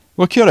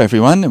Well, kia ora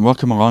everyone, and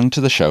welcome along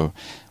to the show.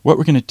 What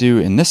we're going to do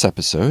in this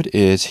episode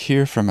is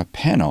hear from a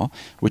panel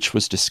which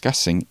was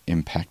discussing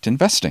impact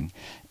investing.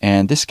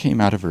 And this came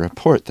out of a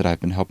report that I've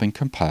been helping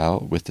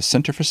compile with the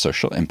Center for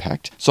Social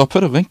Impact. So I'll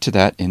put a link to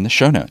that in the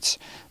show notes.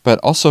 But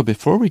also,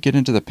 before we get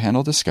into the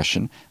panel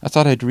discussion, I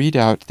thought I'd read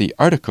out the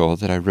article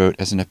that I wrote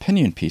as an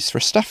opinion piece for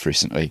Stuff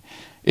recently.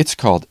 It's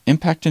called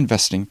Impact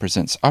Investing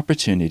Presents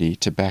Opportunity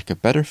to Back a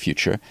Better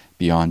Future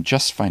Beyond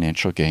Just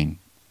Financial Gain.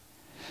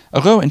 A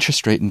low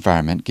interest rate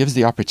environment gives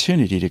the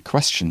opportunity to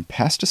question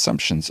past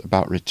assumptions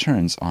about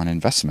returns on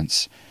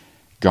investments.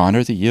 Gone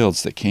are the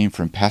yields that came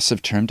from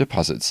passive term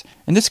deposits,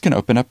 and this can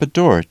open up a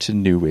door to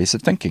new ways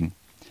of thinking.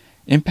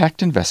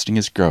 Impact investing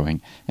is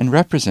growing and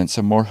represents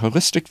a more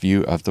holistic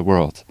view of the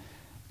world.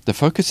 The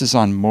focus is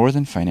on more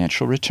than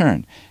financial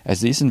return,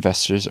 as these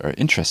investors are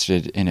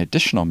interested in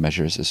additional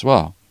measures as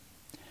well.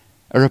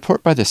 A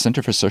report by the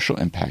Center for Social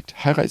Impact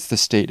highlights the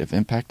state of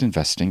impact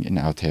investing in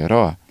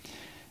Aotearoa.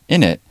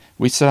 In it,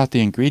 we set out the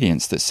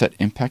ingredients that set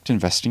impact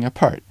investing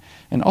apart,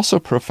 and also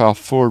profile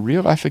 4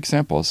 real-life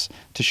examples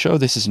to show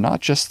this is not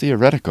just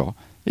theoretical,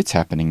 it's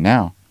happening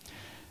now.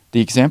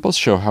 The examples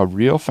show how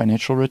real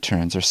financial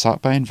returns are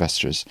sought by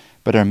investors,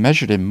 but are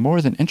measured in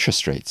more than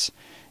interest rates.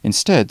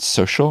 Instead,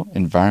 social,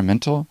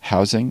 environmental,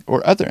 housing,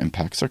 or other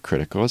impacts are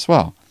critical as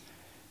well.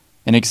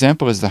 An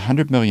example is the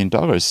 $100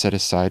 million set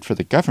aside for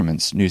the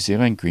government's New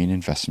Zealand Green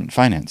Investment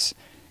Finance.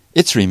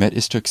 Its remit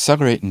is to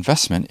accelerate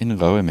investment in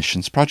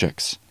low-emissions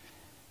projects.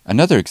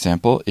 Another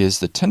example is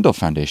the Tyndall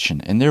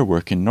Foundation and their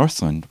work in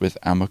Northland with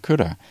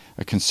Aomakura,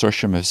 a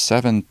consortium of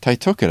 7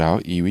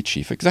 Taitokerau iwi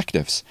chief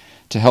executives,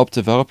 to help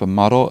develop a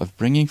model of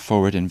bringing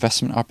forward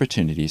investment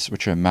opportunities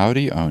which are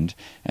Maori-owned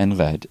and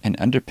led and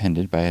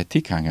underpinned by a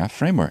tikanga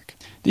framework.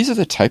 These are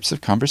the types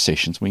of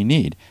conversations we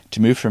need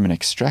to move from an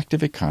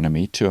extractive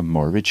economy to a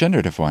more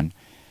regenerative one.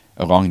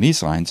 Along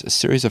these lines, a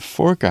series of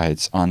 4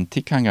 guides on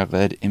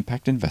tikanga-led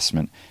impact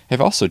investment have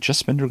also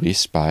just been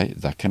released by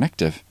The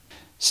Connective.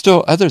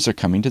 Still, others are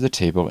coming to the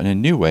table in a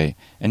new way,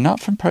 and not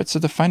from parts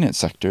of the finance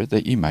sector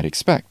that you might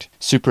expect.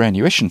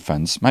 Superannuation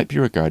funds might be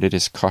regarded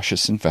as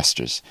cautious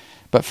investors,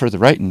 but for the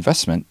right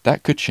investment,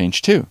 that could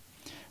change too.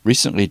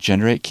 Recently,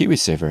 Generate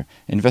KiwiSaver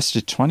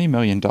invested $20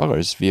 million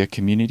via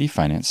community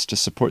finance to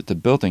support the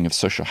building of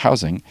social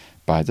housing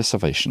by the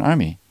Salvation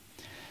Army.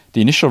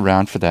 The initial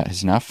round for that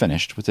has now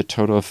finished with a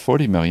total of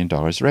 $40 million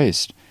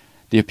raised.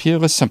 The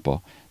appeal is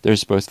simple. There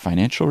is both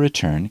financial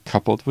return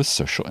coupled with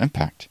social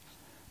impact.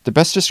 The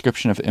best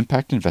description of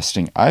impact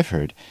investing I've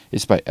heard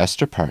is by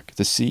Esther Park,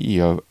 the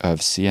CEO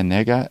of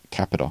Cienega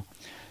Capital.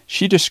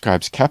 She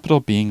describes capital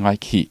being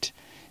like heat.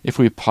 If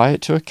we apply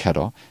it to a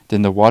kettle,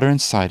 then the water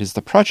inside is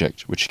the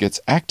project, which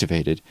gets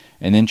activated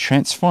and then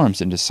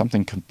transforms into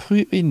something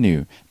completely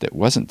new that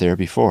wasn't there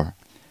before.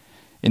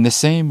 In the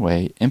same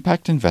way,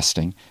 impact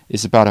investing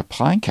is about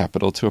applying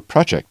capital to a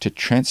project to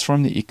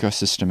transform the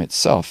ecosystem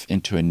itself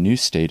into a new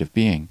state of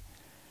being.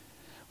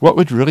 What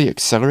would really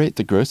accelerate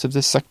the growth of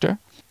this sector?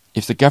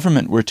 If the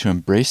government were to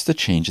embrace the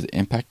change that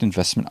impact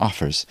investment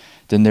offers,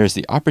 then there is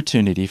the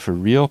opportunity for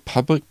real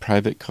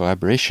public-private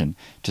collaboration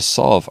to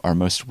solve our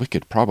most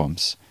wicked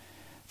problems.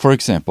 For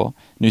example,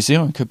 New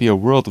Zealand could be a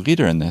world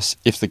leader in this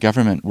if the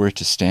government were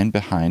to stand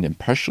behind and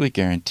partially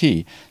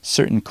guarantee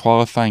certain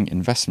qualifying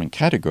investment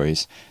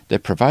categories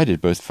that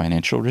provided both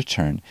financial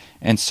return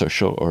and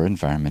social or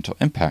environmental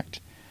impact.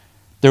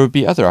 There would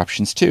be other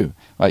options too,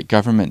 like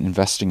government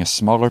investing a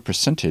smaller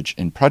percentage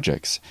in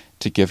projects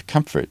to give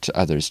comfort to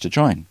others to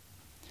join.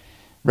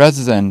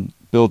 Rather than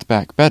build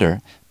back better,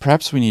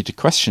 perhaps we need to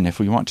question if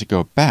we want to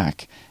go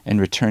back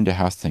and return to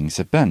how things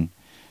have been.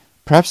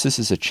 Perhaps this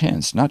is a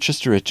chance not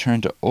just to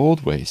return to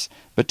old ways,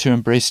 but to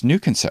embrace new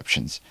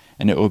conceptions,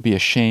 and it will be a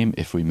shame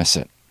if we miss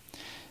it.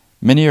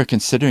 Many are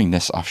considering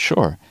this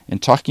offshore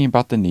and talking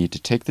about the need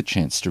to take the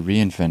chance to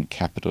reinvent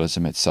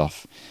capitalism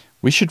itself.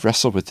 We should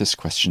wrestle with this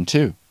question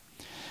too.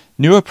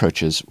 New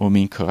approaches will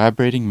mean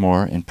collaborating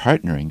more and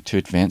partnering to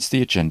advance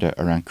the agenda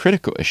around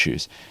critical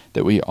issues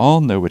that we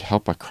all know would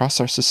help across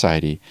our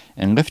society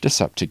and lift us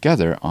up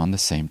together on the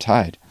same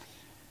tide.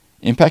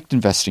 Impact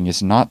investing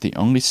is not the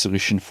only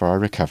solution for our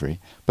recovery,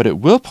 but it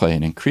will play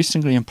an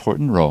increasingly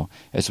important role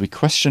as we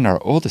question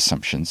our old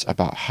assumptions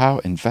about how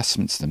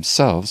investments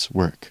themselves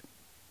work.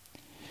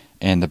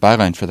 And the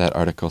byline for that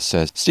article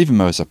says, Stephen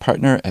Moe is a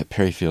partner at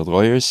Perryfield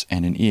Lawyers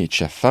and an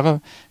EHF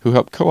Fellow who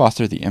helped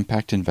co-author the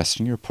Impact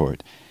Investing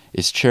Report,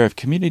 is chair of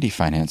community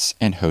finance,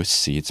 and hosts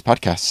Seeds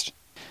podcast.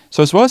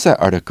 So as well as that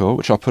article,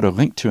 which I'll put a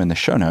link to in the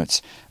show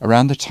notes,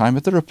 around the time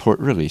of the report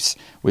release,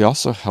 we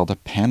also held a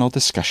panel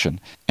discussion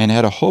and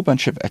had a whole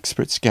bunch of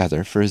experts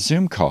gather for a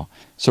Zoom call.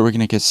 So we're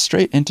going to get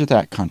straight into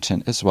that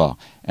content as well,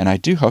 and I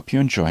do hope you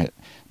enjoy it.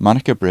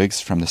 Monica Briggs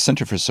from the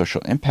Center for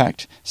Social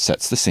Impact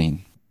sets the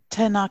scene.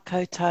 Tēnā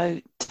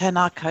koutou,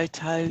 tēnā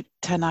koutou,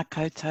 tēnā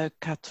koutou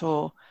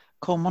katoa.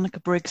 Ko Monica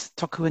Briggs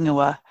toku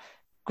ingoa.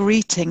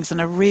 Greetings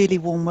and a really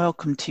warm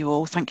welcome to you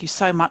all. Thank you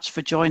so much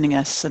for joining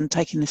us and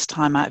taking this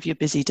time out of your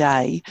busy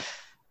day.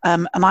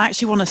 And I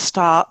actually want to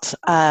start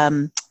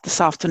this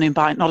afternoon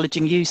by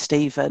acknowledging you,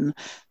 Stephen,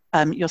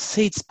 Your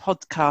Seeds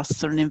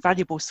podcasts are an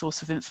invaluable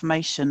source of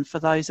information for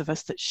those of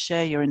us that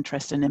share your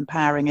interest in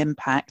empowering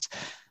impact.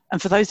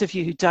 And for those of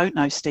you who don't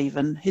know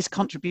Stephen, his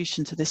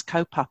contribution to this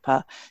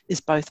kaupapa is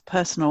both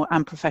personal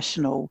and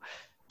professional.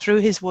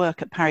 Through his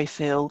work at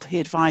Parryfield, he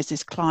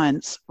advises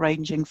clients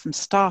ranging from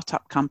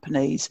startup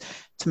companies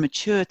to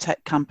mature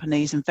tech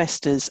companies,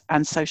 investors,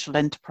 and social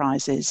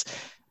enterprises.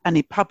 And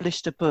he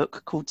published a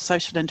book called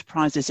Social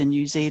Enterprises in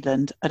New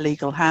Zealand, a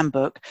Legal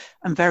Handbook.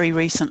 And very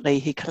recently,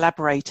 he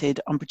collaborated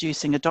on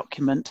producing a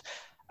document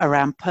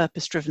around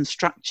purpose-driven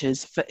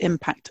structures for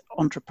impact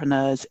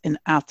entrepreneurs in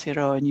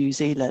Aotearoa, New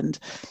Zealand.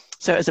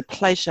 So it was a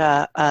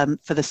pleasure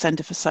for the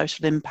Centre for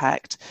Social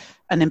Impact,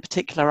 and in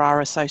particular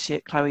our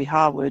associate Chloe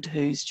Harwood,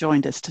 who's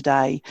joined us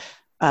today.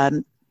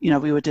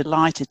 We were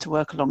delighted to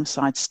work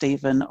alongside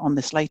Stephen on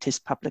this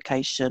latest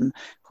publication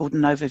called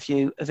An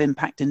Overview of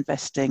Impact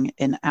Investing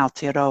in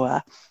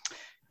Aotearoa.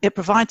 It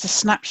provides a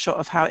snapshot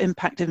of how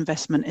impact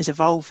investment is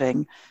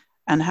evolving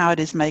and how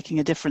it is making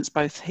a difference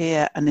both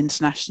here and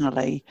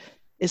internationally.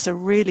 It's a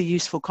really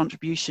useful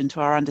contribution to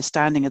our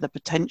understanding of the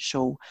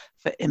potential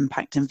for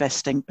impact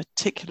investing,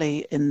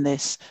 particularly in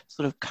this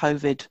sort of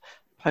post-COVID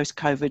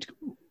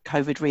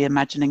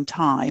reimagining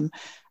time.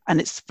 And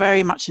it's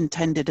very much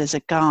intended as a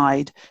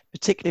guide,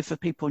 particularly for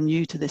people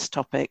new to this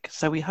topic.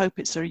 So we hope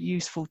it's a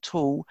useful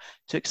tool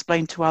to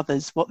explain to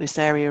others what this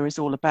area is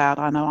all about.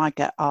 I know I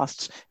get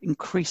asked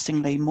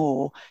increasingly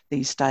more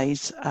these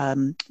days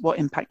what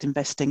impact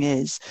investing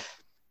is.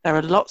 There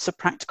are lots of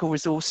practical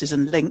resources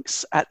and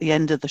links at the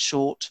end of the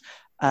short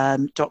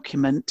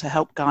document to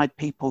help guide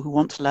people who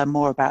want to learn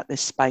more about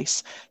this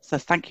space. So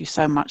thank you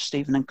so much,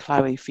 Stephen and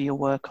Chloe, for your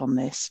work on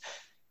this.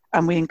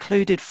 And we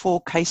included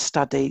 4 case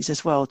studies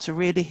as well to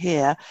really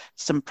hear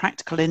some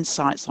practical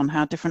insights on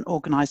how different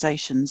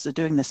organisations are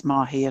doing this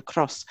mahi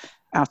across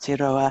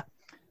Aotearoa.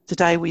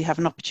 Today we have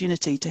an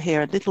opportunity to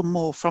hear a little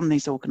more from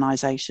these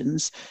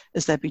organisations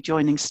as they'll be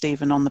joining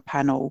Stephen on the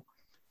panel.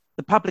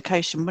 The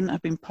publication wouldn't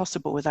have been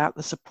possible without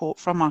the support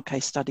from our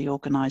case study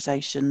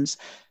organisations,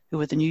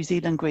 who are the New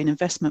Zealand Green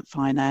Investment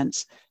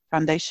Finance,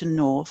 Foundation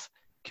North,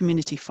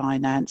 Community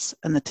Finance,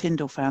 and the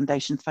Tyndall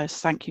Foundation.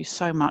 Thank you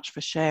so much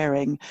for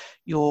sharing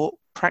your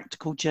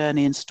practical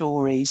journey and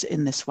stories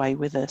in this way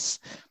with us.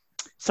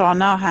 So I'll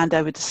now hand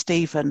over to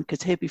Stephen,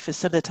 because he'll be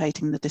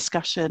facilitating the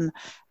discussion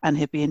and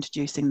he'll be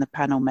introducing the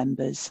panel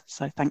members.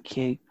 So thank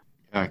you.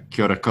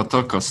 Kia ora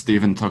koto, ko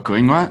Stephen tōku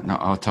ingoa, no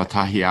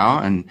Aotearoa ao,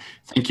 and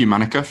thank you,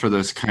 Monica, for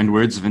those kind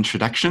words of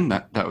introduction.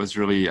 That was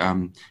really,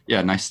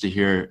 nice to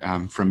hear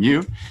from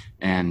you,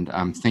 and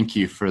thank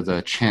you for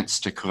the chance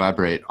to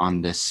collaborate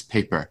on this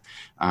paper.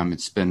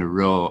 It's been a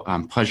real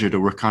pleasure to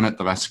work on it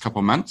the last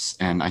couple months,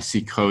 and I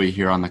see Chloe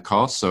here on the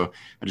call, so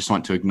I just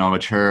want to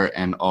acknowledge her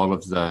and all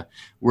of the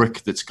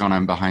work that's gone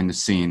on behind the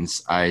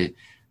scenes.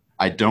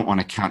 I don't want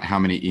to count how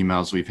many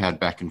emails we've had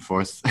back and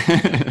forth.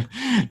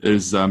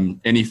 There's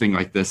anything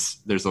like this,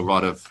 there's a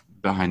lot of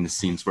behind the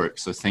scenes work.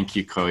 So thank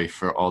you, Chloe,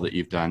 for all that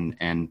you've done,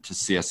 and to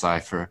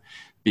CSI for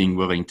being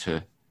willing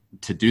to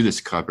do this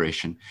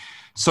collaboration.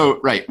 So,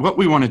 right, what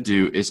we want to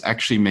do is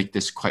actually make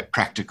this quite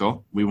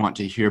practical. We want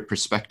to hear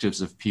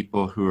perspectives of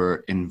people who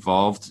are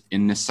involved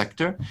in this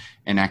sector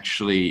and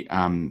actually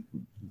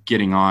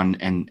getting on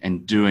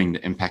and doing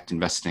the impact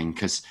investing,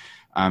 because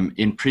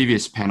in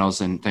previous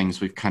panels and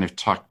things, we've kind of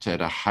talked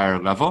at a higher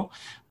level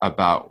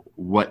about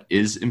what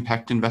is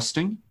impact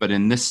investing. But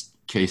in this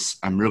case,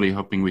 I'm really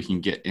hoping we can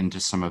get into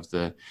some of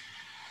the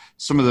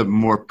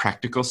more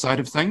practical side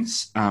of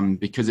things,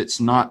 because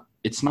it's not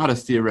a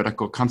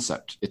theoretical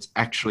concept. It's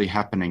actually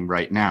happening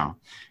right now.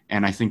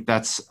 And I think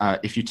that's,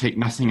 if you take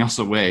nothing else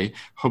away,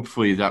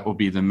 hopefully that will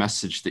be the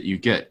message that you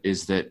get,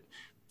 is that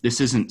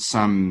this isn't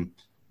some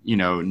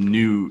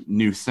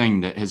new thing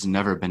that has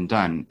never been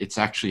done. It's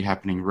actually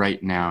happening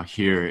right now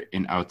here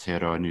in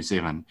Aotearoa, New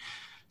Zealand.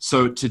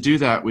 So to do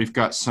that, we've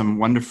got some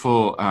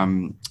wonderful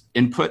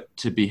input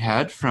to be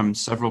had from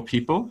several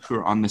people who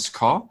are on this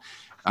call.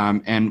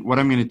 And what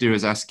I'm going to do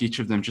is ask each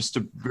of them just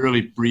to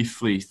really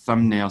briefly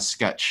thumbnail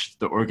sketch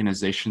the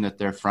organization that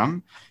they're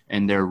from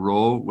and their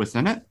role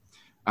within it.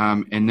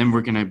 And then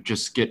we're going to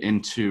just get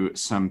into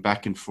some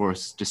back and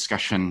forth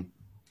discussion.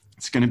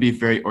 It's going to be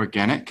very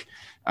organic.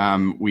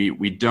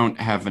 We don't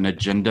have an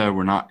agenda.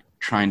 We're not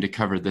trying to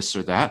cover this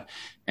or that.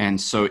 And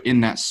so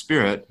in that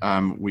spirit,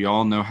 we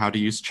all know how to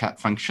use chat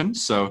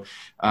functions. So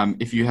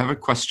if you have a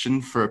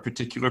question for a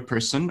particular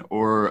person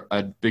or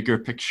a bigger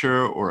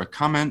picture or a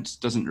comment,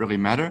 doesn't really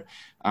matter,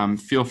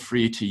 feel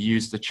free to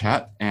use the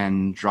chat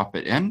and drop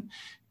it in.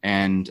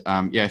 And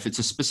if it's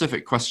a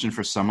specific question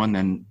for someone,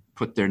 then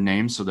put their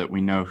name so that we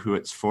know who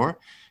it's for.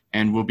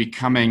 And we'll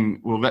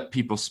let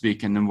people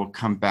speak, and then we'll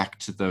come back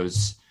to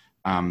those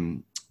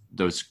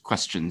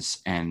questions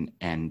and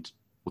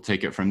we'll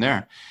take it from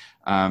there.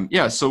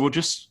 So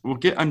we'll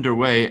get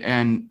underway.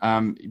 And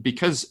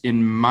because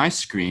in my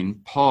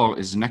screen, Paul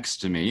is next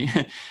to me,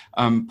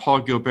 Paul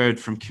Gilbert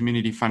from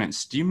Community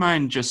Finance, do you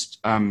mind just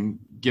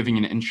giving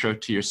an intro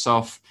to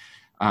yourself,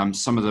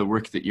 some of the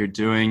work that you're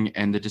doing.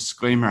 And the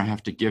disclaimer I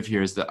have to give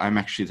here is that I'm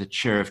actually the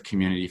chair of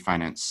community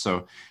finance.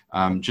 So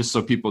just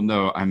so people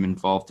know, I'm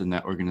involved in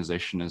that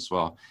organization as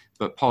well.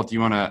 But Paul, do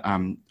you want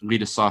to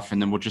lead us off,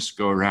 and then we'll just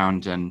go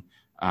around and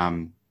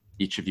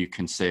each of you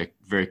can say a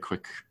very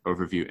quick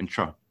overview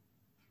intro.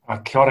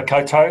 Kia ora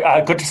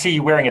koutou. Good to see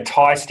you wearing a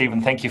tie,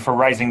 Stephen. Thank you for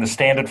raising the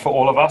standard for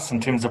all of us in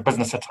terms of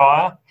business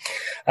attire.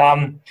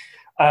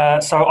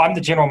 So I'm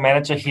the General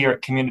Manager here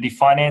at Community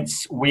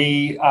Finance.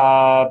 We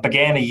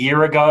began a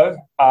year ago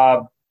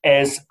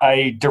as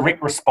a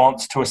direct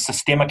response to a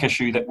systemic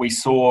issue that we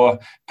saw,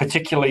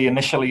 particularly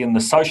initially in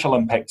the social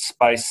impact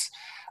space,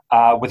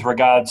 with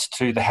regards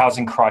to the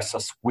housing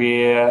crisis,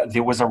 where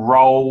there was a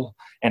role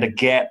and a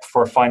gap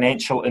for a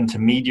financial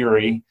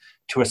intermediary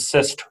to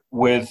assist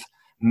with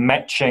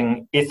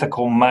matching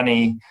ethical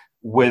money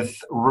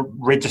with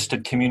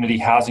registered community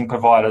housing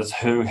providers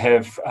who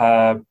have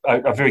a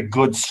very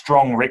good,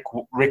 strong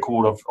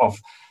record of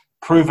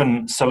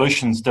proven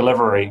solutions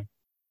delivery.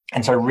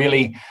 And so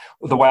really,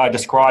 the way I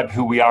describe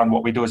who we are and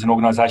what we do as an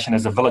organisation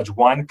is a village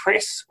wine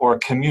press or a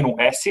communal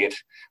asset,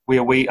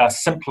 where we are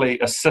simply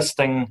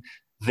assisting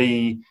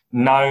the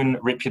known,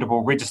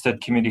 reputable,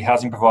 registered community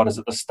housing providers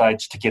at this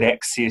stage to get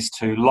access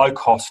to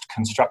low-cost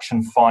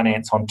construction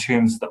finance on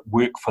terms that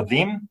work for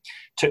them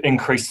to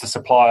increase the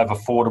supply of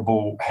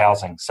affordable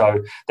housing.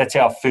 So that's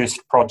our first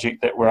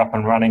project that we're up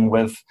and running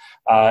with.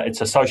 It's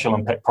a social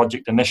impact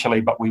project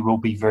initially, but we will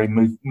be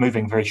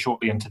moving very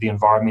shortly into the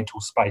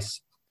environmental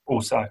space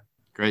also.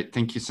 Great,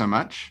 thank you so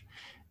much.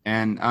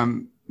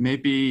 And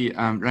maybe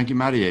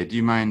Rangimarie, do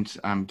you mind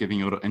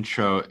giving a little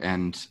intro?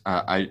 And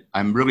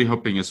I'm really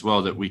hoping as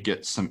well that we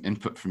get some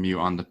input from you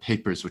on the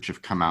papers which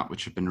have come out,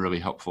 which have been really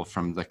helpful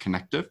from the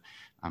Connective.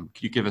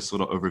 Could you give us a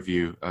little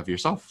overview of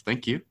yourself?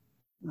 Thank you.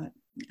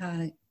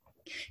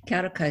 Kia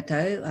ora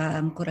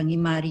koutou, ko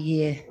Rangimarie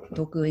e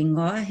tōku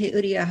ingoa. He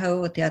uri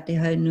ahau o te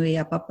Ātehau Nui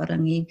a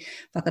Paparangi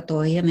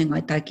whakatohia me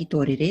ngai taiki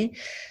tōrere.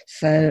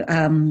 So,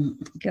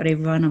 kia ora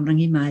everyone, I'm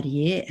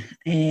Rangimarie,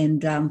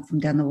 and from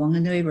down the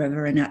Wanganui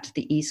River and out to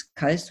the east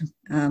coast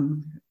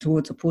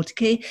towards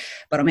Opotiki.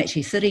 But I'm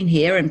actually sitting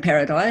here in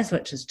Paradise,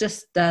 which is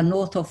just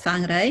north of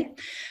Whangarei.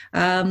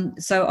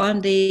 So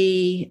I'm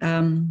the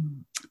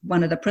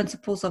one of the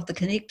principles of the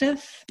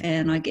Connective,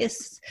 and I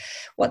guess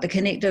what the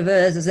Connective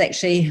is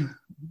actually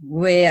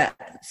we're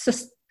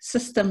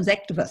systems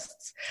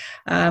activists,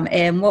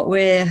 and what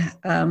we're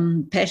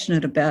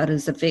passionate about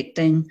is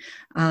affecting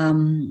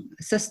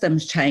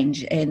systems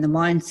change and the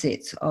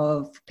mindsets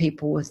of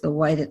people with the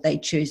way that they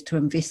choose to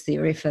invest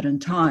their effort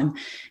and time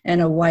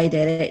in a way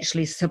that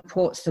actually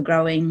supports the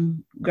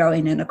growing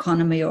an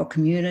economy or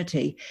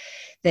community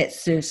that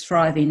serves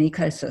thriving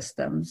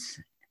ecosystems.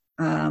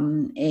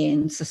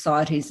 And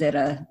societies that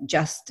are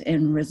just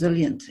and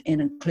resilient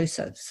and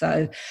inclusive.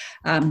 So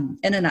in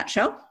a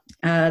nutshell,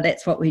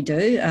 that's what we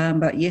do.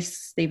 But yes,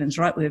 Stephen's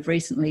right, we've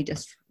recently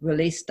just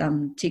released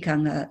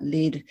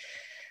tikanga-led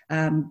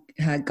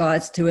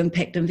guides to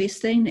impact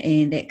investing,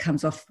 and that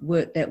comes off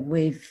work that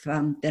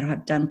that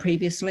I've done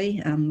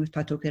previously with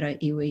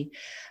Taitokera Iwi.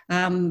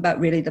 But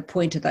really the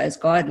point of those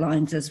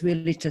guidelines is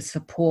really to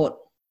support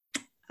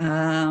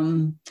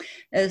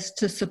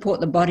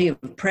the body of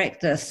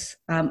practice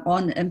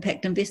on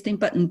impact investing,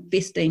 but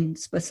investing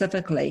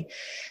specifically,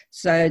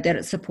 so that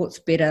it supports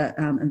better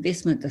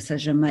investment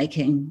decision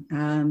making,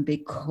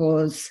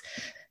 because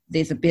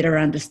there's a better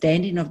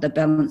understanding of the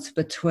balance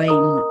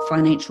between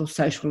financial,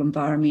 social,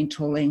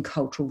 environmental and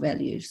cultural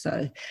values.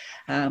 So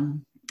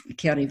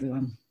kia ora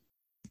everyone.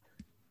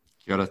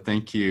 Kia ora,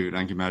 thank you,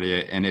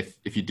 Rangimarie. And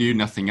if you do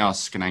nothing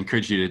else, can I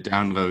encourage you to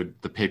download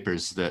the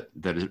papers that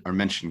are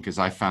mentioned, because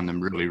I found them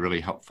really,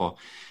 really helpful.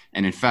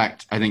 And in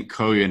fact, I think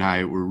Koyu and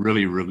I were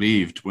really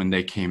relieved when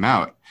they came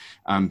out,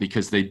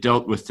 because they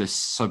dealt with this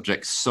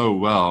subject so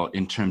well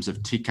in terms of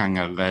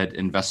tikanga-led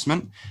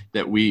investment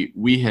that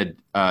we had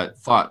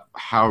thought,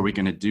 how are we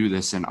going to do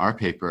this in our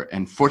paper?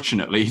 And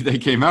fortunately, they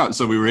came out.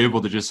 So we were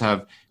able to just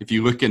have, if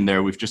you look in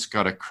there, we've just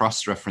got a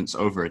cross-reference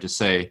over to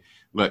say,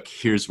 look,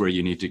 here's where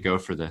you need to go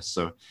for this.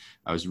 So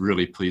I was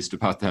really pleased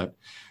about that.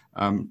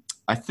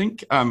 I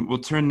think we'll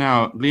turn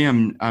now.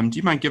 Liam, do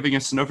you mind giving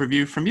us an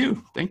overview from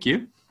you? Thank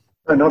you.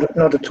 No,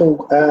 not at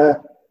all.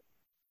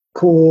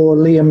 Ko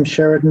Liam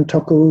Sheridan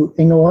toku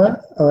ingoa.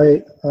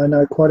 I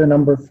know quite a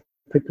number of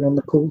people on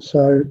the call,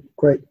 so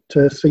great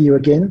to see you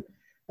again.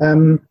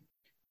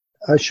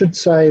 I should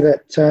say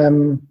that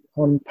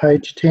on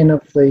page 10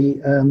 of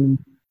the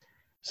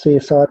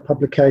CSI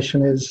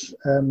publication is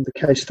the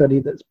case study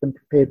that's been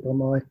prepared by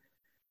my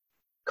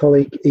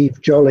colleague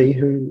Eve Jolly,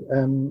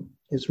 who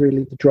is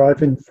really the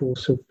driving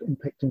force of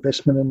impact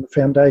investment in the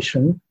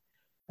foundation.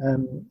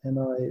 And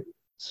I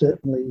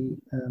certainly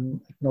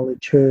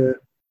acknowledge her,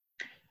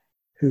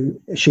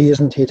 she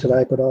isn't here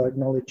today, but I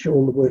acknowledge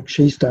all the work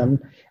she's done.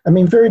 I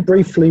mean, very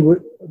briefly,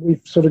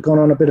 we've sort of gone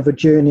on a bit of a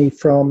journey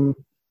from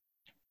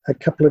a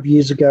couple of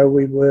years ago.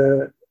 We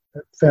were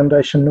at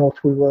Foundation North,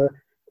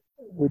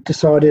 we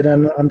decided,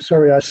 and I'm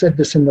sorry I said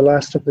this in the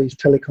last of these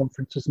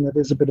teleconferences, and it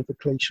is a bit of a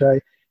cliche,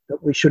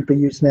 that we should be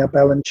using our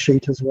balance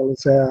sheet as well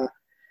as our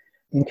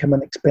income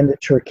and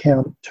expenditure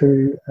account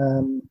to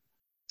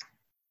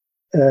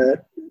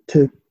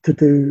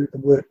do the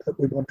work that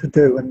we want to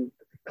do. And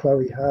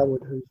Chloe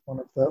Harwood, who's one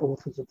of the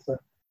authors of the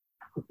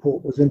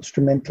report, was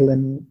instrumental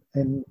in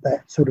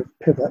that sort of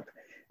pivot.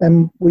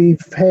 And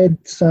we've had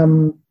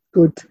some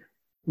good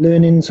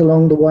learnings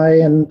along the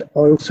way, and I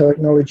also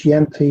acknowledge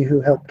Yanti,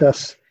 who helped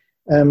us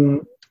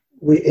in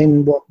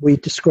what we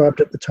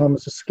described at the time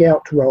as a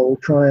scout role,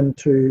 trying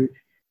to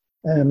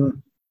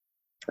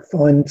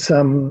find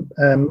some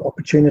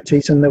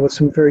opportunities, and there were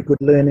some very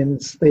good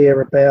learnings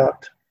there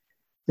about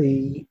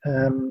the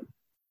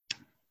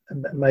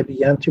maybe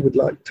Yanti would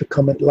like to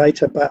comment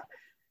later, but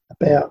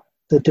about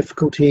the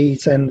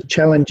difficulties and the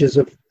challenges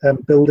of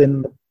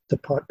building the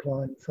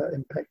pipeline for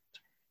impact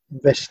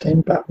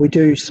investing. But we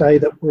do say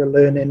that we're a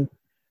learning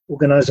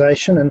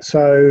organisation, and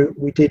so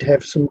we did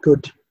have some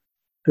good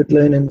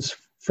learnings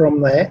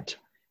from that.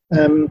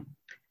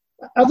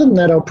 Other than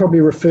that, I'll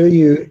probably refer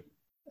you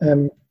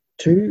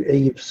to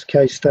Eve's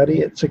case study.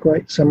 It's a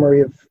great summary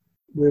of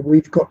where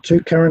we've got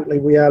to. Currently,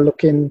 we are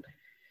looking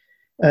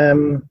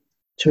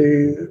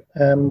to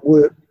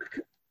work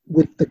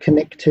with the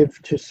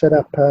Connective to set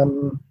up a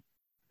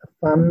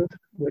fund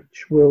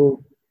which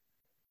will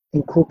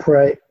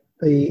incorporate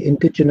the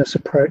Indigenous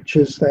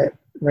approaches that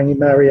Rangi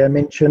Mario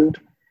mentioned,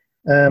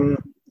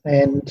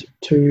 and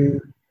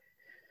to,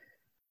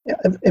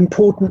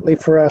 importantly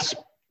for us,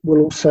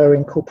 will also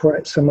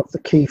incorporate some of the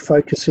key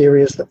focus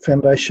areas that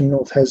Foundation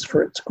North has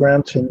for its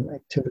granting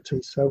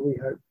activities. So we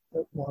hope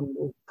that one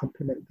will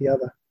complement the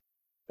other.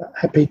 But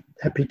happy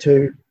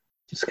to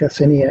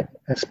discuss any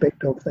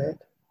aspect of that.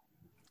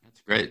 That's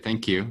great,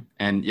 thank you.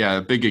 And yeah,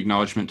 a big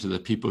acknowledgement to the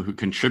people who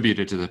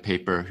contributed to the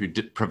paper, who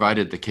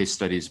provided the case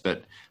studies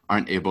but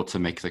aren't able to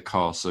make the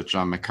call. So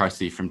John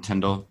McCarthy from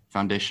Tyndall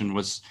Foundation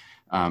was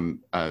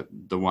the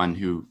one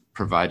who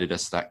provided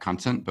us that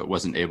content but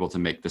wasn't able to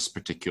make this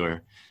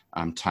particular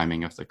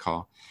timing of the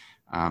call.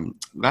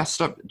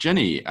 Last up,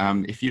 Jenny,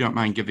 if you don't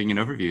mind giving an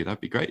overview,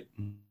 that'd be great.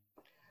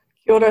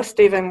 Kia ora,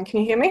 Stephen. Can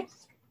you hear me?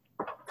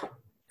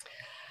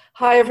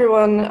 Hi,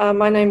 everyone.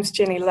 My name's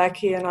Jenny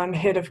Lackey, and I'm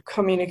Head of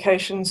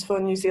Communications for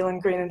New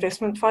Zealand Green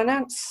Investment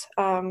Finance.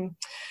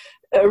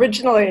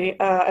 Originally,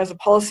 as a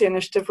policy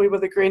initiative, we were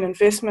the Green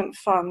Investment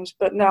Fund,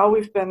 but now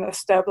we've been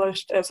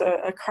established as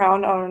a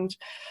Crown-owned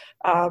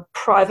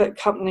private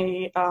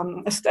company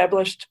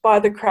established by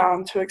the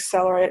Crown to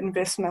accelerate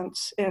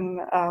investments in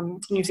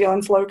New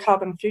Zealand's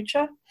low-carbon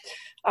future.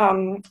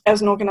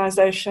 As an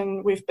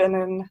organisation, we've been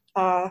in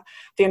the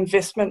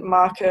investment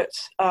market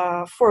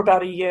for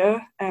about a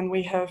year, and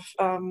we have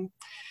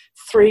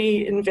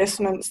 3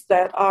 investments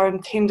that are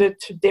intended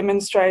to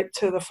demonstrate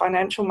to the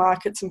financial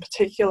markets in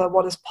particular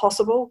what is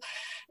possible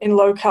in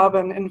low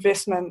carbon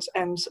investment.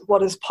 And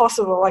what is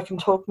possible I can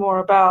talk more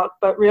about,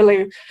 but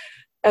really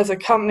as a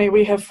company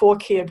we have 4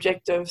 key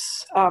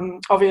objectives.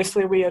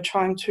 Obviously we are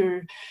trying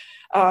to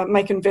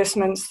make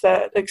investments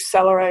that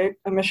accelerate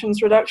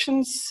emissions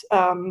reductions,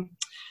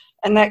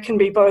 and that can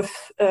be both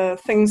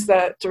things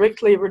that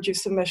directly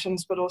reduce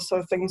emissions but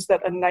also things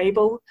that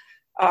enable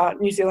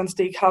New Zealand's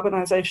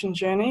decarbonisation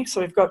journey.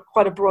 So we've got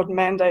quite a broad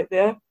mandate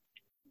there.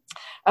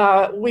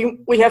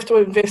 We have to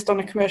invest on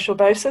a commercial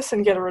basis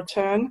and get a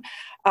return,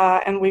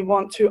 and we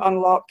want to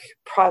unlock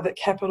private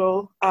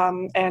capital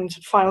and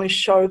finally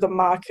show the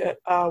market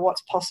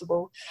what's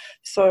possible.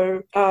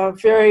 So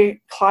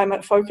very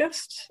climate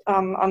focused,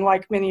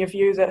 unlike many of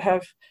you that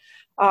have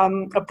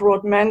a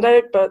broad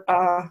mandate, but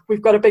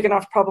we've got a big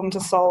enough problem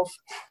to solve.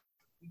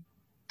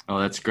 Oh,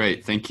 that's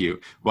great. Thank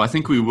you. Well, I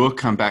think we will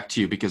come back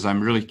to you because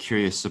I'm really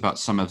curious about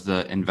some of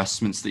the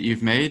investments that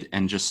you've made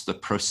and just the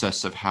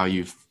process of how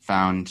you've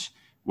found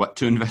what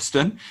to invest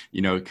in,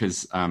 you know,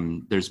 because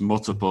there's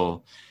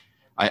multiple,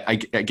 I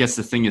guess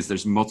the thing is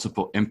there's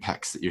multiple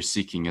impacts that you're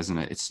seeking, isn't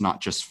it? It's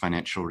not just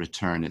financial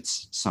return,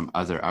 it's some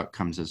other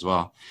outcomes as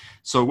well.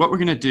 So what we're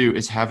going to do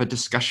is have a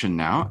discussion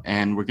now,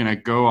 and we're going to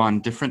go on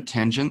different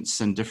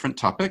tangents and different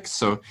topics.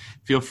 So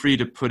feel free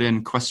to put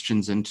in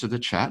questions into the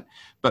chat.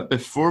 But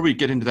before we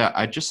get into that,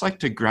 I'd just like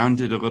to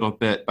ground it a little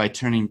bit by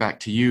turning back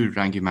to you,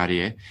 Rangi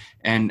Marie.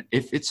 And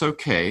if it's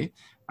okay,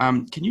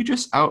 can you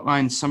just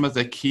outline some of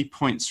the key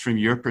points from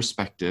your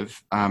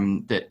perspective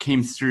that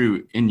came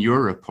through in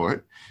your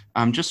report,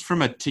 just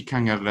from a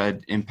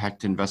tikanga-led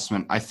impact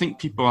investment? I think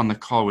people on the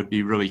call would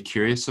be really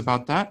curious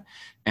about that.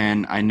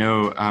 And I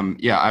know,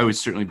 I would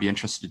certainly be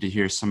interested to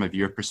hear some of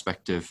your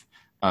perspective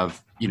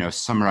of, you know,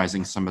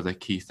 summarizing some of the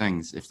key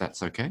things, if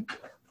that's okay.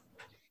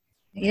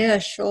 Yeah,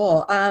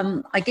 sure.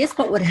 I guess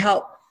what would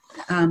help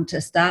to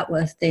start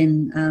with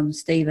then,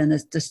 Stephen,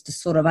 is just to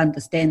sort of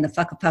understand the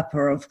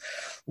whakapapa of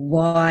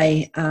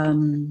why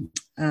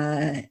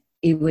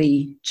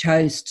iwi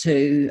chose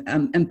to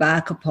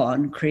embark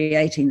upon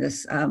creating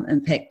this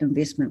impact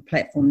investment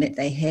platform that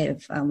they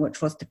have,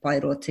 which was Te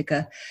Paeroa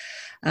Tika.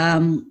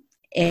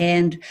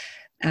 And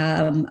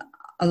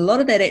a lot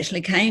of that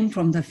actually came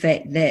from the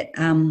fact that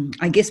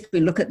I guess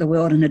we look at the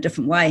world in a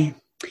different way,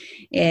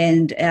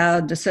 and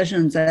our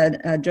decisions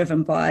are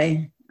driven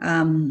by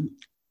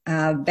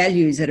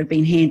values that have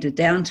been handed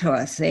down to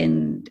us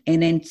and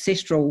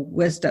ancestral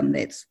wisdom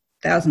that's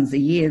thousands of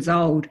years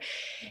old.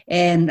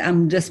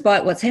 And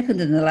despite what's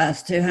happened in the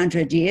last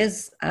 200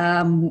 years,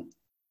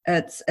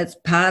 it's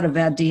part of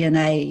our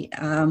DNA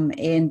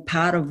and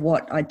part of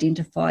what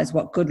identifies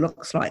what good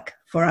looks like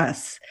for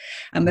us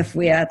if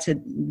we are to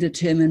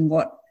determine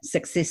what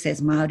success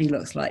as Māori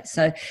looks like.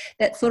 So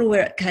that's sort of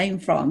where it came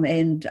from.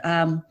 And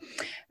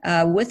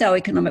with our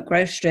economic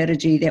growth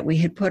strategy that we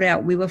had put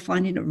out, we were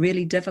finding it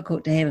really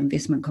difficult to have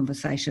investment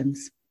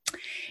conversations.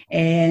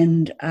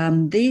 And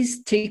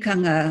these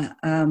tikanga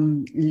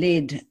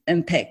led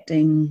impact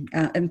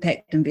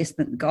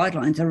investment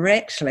guidelines are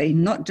actually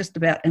not just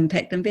about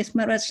impact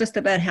investment, it's just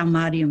about how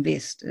Māori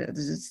invest. This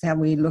is how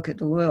we look at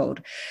the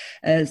world,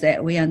 is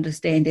that we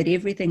understand that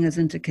everything is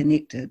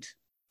interconnected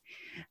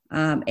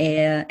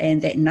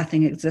and that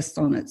nothing exists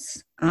on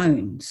its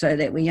own, so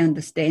that we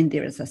understand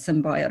there is a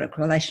symbiotic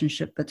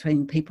relationship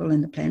between people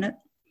and the planet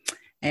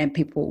and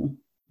people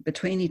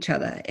between each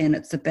other. And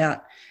it's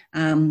about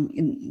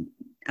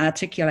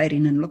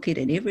articulating and looking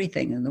at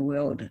everything in the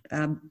world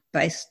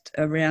based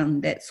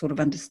around that sort of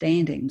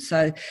understanding.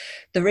 So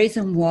the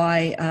reason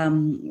why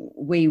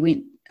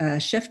we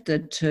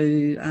shifted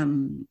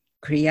to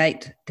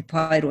create Te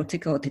Paero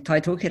Tika o Te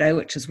Taitokero,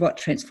 which is what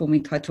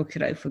Transforming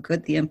Taitokero for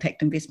Good, the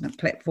impact investment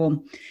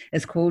platform,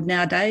 is called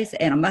nowadays.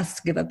 And I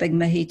must give a big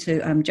mihi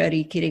to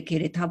Jody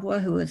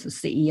Kerekere-Tavua, who is the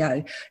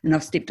CEO, and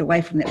I've stepped away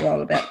from that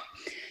role about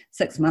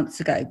 6 months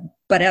ago.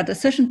 But our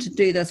decision to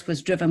do this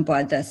was driven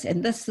by this.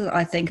 And this,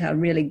 I think, are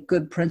really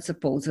good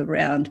principles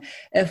around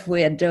if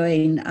we're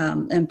doing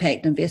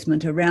impact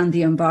investment around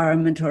the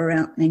environment or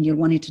around, and you're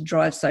wanting to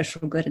drive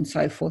social good and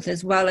so forth,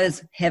 as well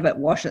as have it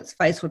wash its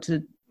face or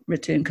to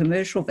return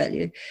commercial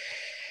value,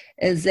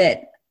 is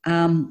that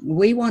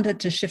we wanted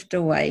to shift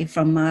away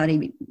from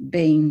Māori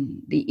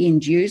being the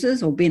end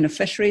users or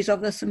beneficiaries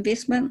of this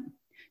investment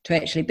to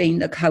actually being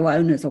the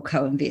co-owners or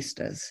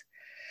co-investors.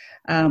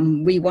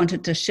 We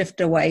wanted to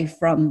shift away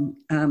from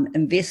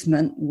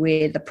investment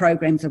where the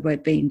programs were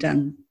being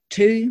done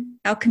to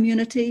our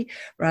community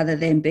rather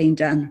than being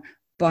done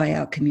by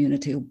our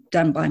community or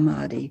done by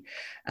Māori.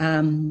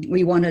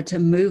 We wanted to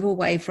move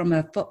away from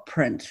a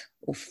footprint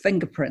or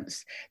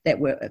fingerprints that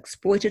were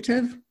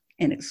exploitative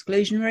and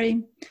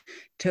exclusionary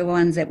to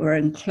ones that were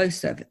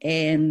inclusive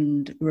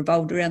and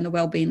revolved around the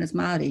well-being as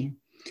Māori.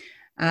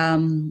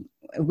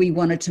 We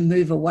wanted to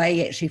move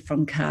away actually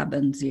from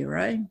carbon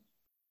zero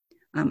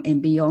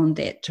and beyond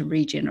that to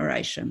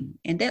regeneration.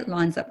 And that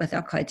lines up with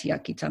our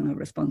kaitiakitanga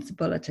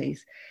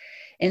responsibilities.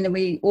 And then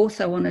we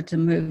also wanted to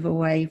move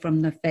away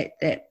from the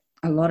fact that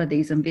a lot of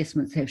these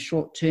investments have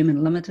short-term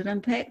and limited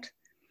impact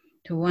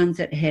to ones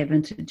that have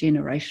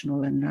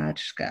intergenerational and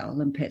large-scale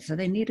impact. So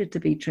they needed to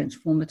be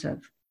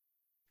transformative.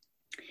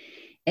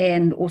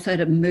 And also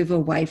to move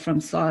away from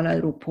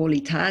siloed or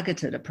poorly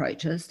targeted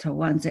approaches to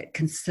ones that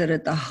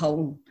considered a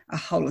whole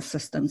of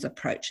systems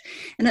approach.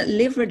 And it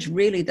leveraged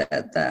really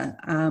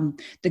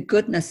the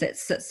goodness that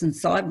sits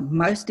inside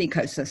most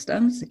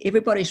ecosystems.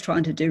 Everybody's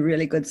trying to do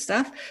really good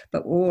stuff,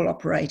 but we're all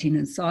operating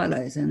in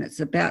silos. And it's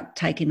about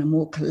taking a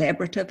more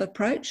collaborative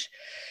approach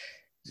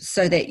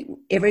so that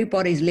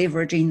everybody's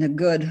leveraging the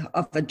good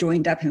of a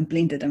joined up and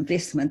blended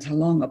investment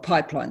along a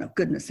pipeline of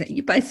goodness that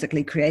you're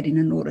basically creating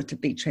in order to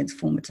be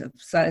transformative.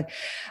 So,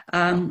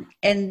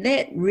 and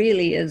that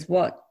really is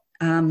what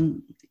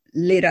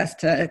led us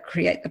to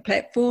create the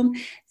platform.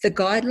 The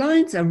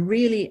guidelines are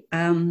really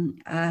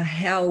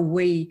how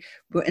we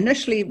were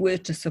initially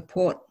to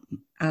support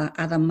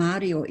other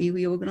Māori or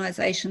iwi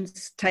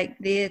organisations take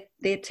their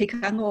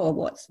tikanga or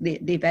what's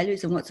their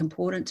values and what's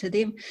important to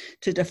them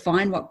to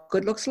define what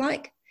good looks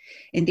like.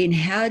 And then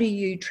how do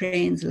you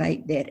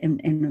translate that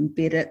and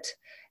embed it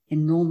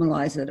and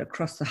normalise it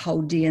across the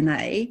whole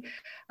DNA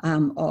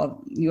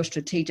of your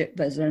strategic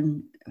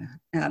vision,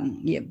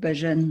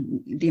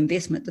 the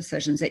investment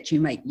decisions that you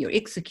make, your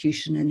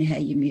execution and how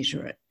you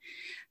measure it.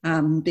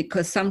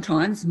 Because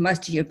sometimes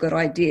most of your good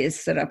ideas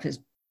sit up as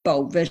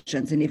bold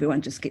visions and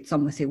everyone just gets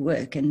on with their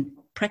work and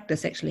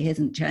practice actually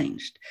hasn't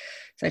changed.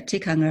 So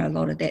tikanga, a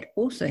lot of that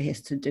also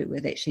has to do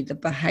with actually the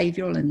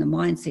behavioural and the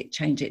mindset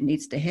change that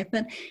needs to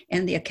happen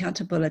and the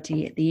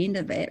accountability at the end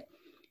of it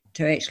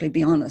to actually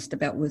be honest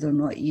about whether or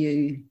not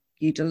you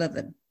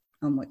delivered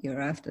on what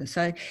you're after.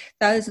 So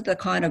those are the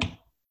kind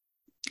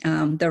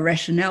of the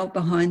rationale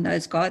behind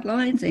those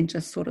guidelines and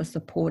just sort of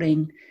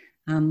supporting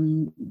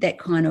that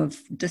kind of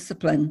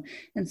discipline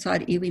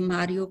inside iwi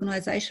Māori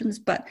organisations.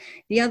 But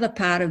the other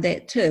part of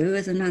that too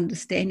is an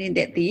understanding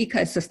that the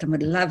ecosystem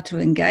would love to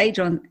engage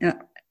on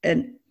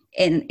and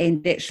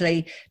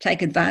actually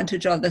take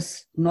advantage of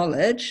this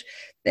knowledge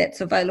that's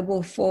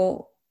available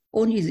for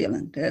all New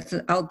Zealand. It's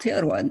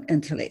Aotearoa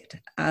intellect.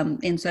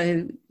 And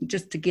so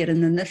just to get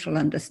an initial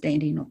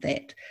understanding of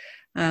that,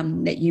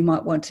 that you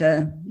might want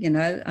to,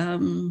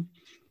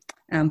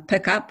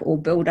 pick up or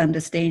build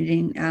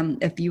understanding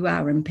if you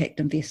are impact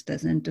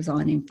investors and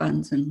designing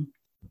funds and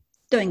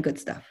doing good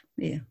stuff.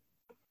 Yeah.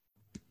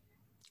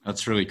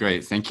 That's really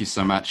great. Thank you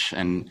so much.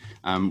 And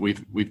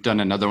we've done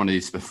another one of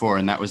these before,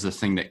 and that was the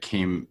thing that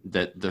came,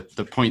 that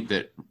the point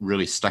that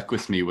really stuck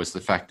with me was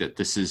the fact that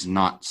this is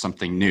not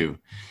something new.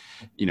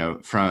 You know,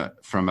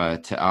 from a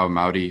Te Ao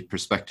Māori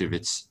perspective,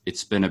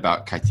 it's been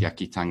about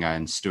kaitiakitanga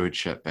and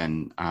stewardship,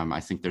 and I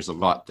think there's a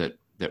lot that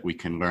we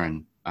can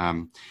learn.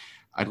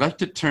 I'd like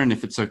to turn,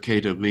 if it's okay,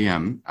 to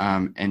Liam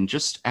and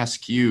just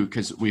ask you,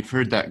 because we've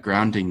heard that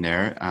grounding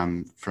there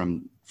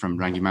from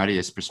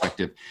Rangimaria's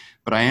perspective,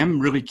 but I am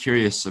really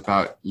curious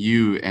about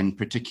you, and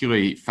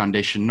particularly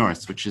Foundation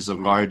North, which is a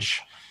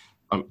large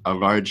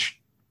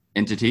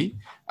entity.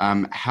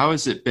 How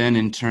has it been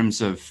in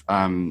terms of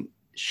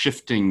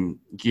shifting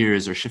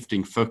gears or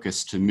shifting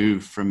focus to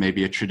move from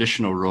maybe a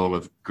traditional role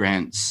of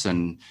grants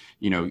and,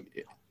 you know,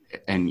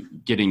 and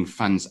getting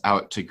funds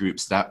out to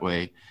groups that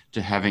way,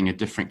 to having a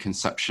different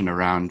conception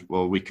around,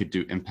 well, we could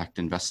do impact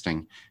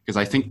investing? Because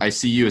I think I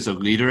see you as a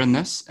leader in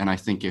this, and I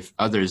think if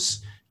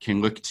others can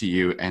look to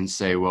you and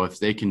say, well, if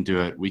they can do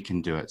it, we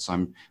can do it.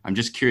 So I'm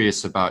just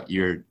curious about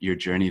your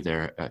journey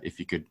there. If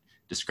you could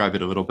describe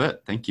it a little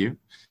bit. Thank you.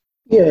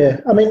 Yeah,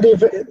 I mean,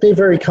 they're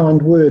very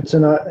kind words,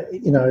 and I,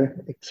 you know,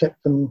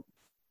 accept them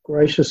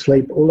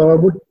graciously.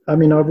 Although I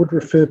would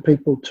refer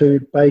people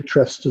to Bay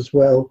Trust as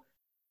well,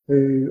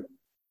 who,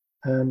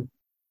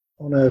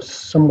 on a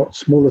somewhat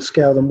smaller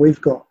scale than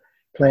we've got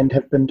planned,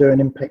 have been doing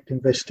impact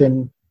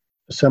investing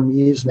for some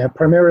years now,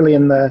 primarily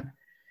in the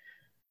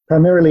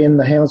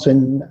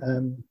housing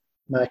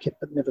market,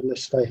 but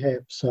nevertheless they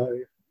have. So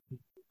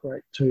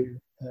great to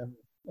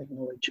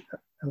acknowledge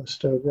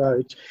Alistair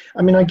Rhodes.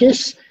 I mean, I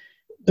guess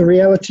the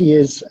reality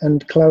is,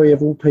 and Chloe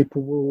of all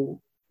people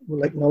will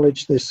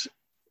acknowledge this,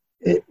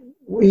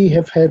 we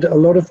have had a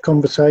lot of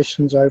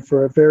conversations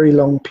over a very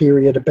long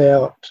period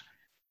about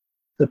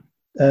the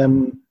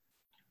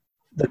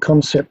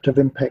concept of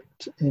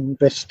impact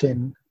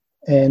investing.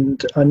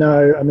 And I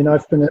know, I mean,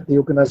 I've been at the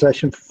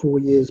organisation for 4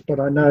 years, but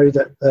I know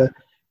that the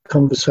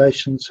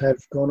conversations have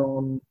gone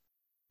on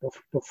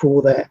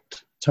before that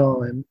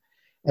time.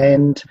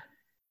 And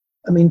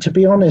I mean, to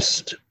be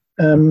honest,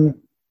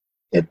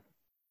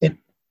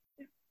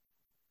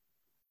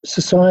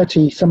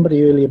 society,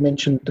 somebody earlier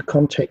mentioned the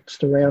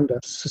context around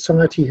us.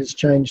 Society has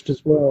changed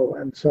as well,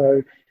 and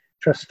so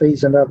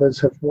trustees and others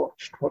have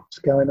watched what's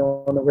going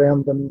on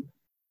around them,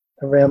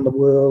 around the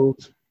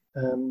world,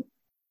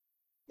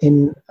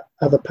 in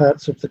other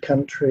parts of the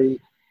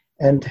country,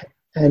 and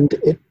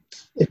it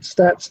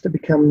starts to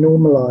become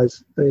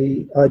normalised,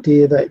 the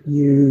idea that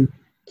you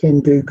can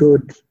do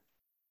good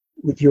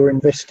with your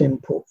investing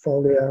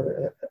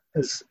portfolio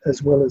as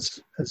well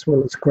as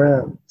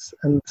grants.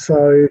 And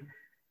so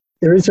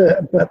there is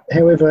but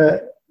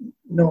however,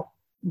 not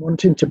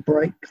wanting to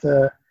break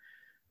the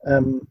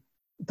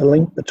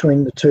link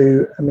between the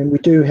two. I mean, we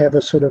do have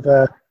a sort of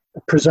a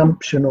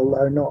presumption,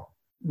 although not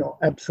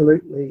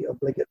absolutely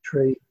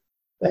obligatory,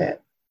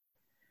 that,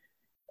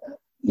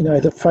 you know,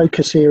 the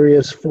focus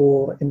areas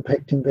for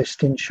impact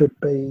investing should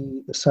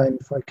be the same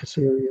focus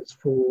areas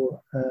for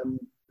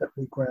that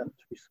we grant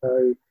to.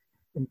 So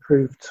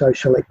improved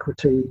social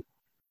equity,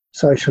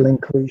 social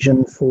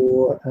inclusion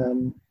for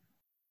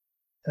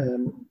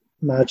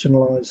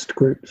marginalised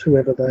groups,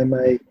 whoever they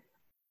may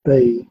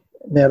be.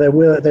 Now,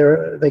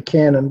 there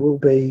can and will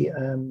be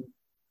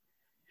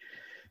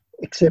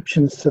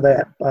exceptions to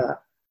that,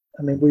 but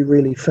I mean, we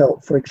really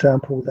felt, for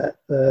example, that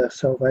the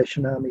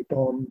Salvation Army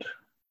bond,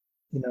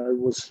 you know,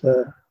 was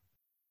a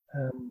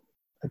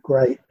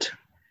great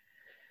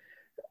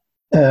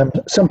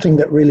something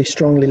that really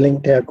strongly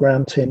linked our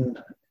granting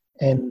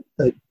and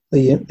the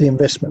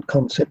investment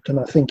concept. And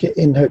I think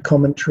in her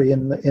commentary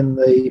in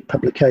the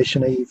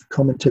publication, Eve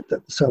commented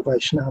that the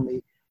Salvation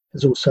Army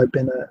has also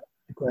been a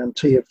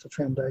grantee of the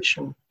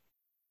foundation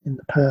in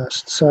the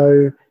past.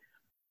 So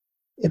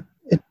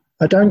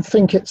I don't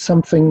think it's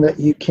something that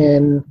you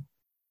can,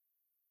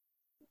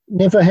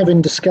 never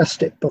having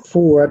discussed it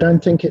before, I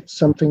don't think it's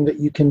something that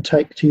you can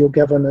take to your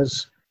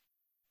governors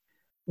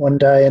one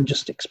day and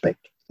just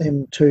expect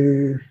them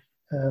to,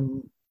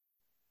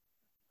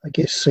 I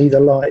guess, see the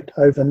light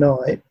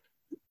overnight.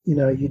 You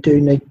know, you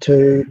do need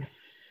to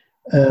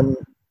do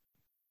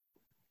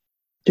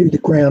the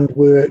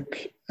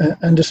groundwork,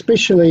 and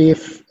especially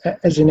if,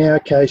 as in our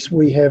case,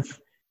 we have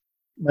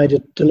made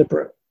a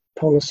deliberate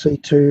policy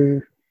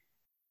to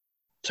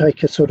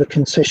take a sort of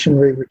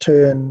concessionary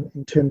return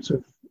in terms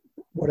of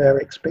what our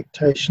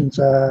expectations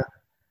are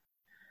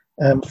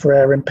for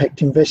our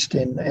impact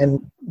investing,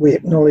 and we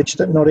acknowledge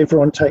that not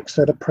everyone takes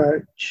that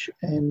approach,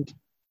 and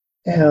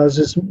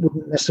ours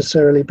wouldn't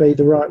necessarily be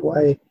the right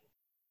way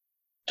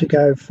to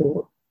go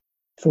for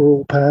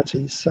all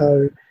parties.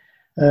 So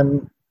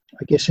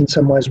I guess in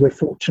some ways we're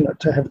fortunate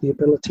to have the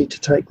ability to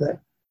take that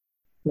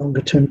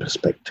longer term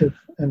perspective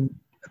and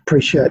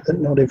appreciate that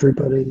not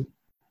everybody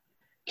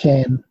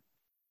can.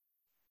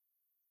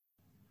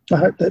 I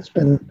hope that's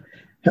been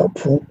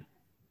helpful.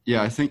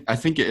 Yeah, I think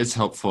it is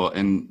helpful.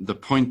 And the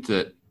point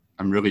that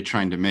I'm really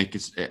trying to make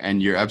is,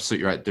 and you're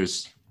absolutely right,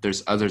 there's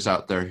others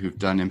out there who've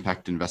done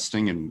impact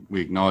investing and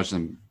we acknowledge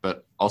them,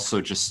 but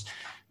also just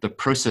the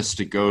process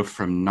to go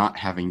from not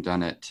having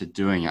done it to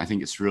doing it. I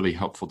think it's really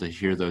helpful to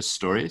hear those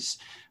stories,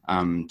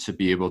 to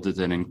be able to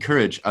then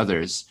encourage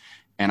others.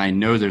 And I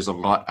know there's a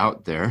lot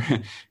out there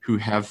who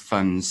have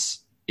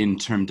funds in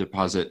term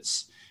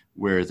deposits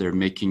where they're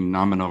making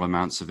nominal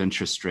amounts of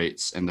interest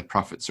rates and the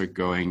profits are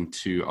going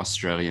to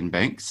Australian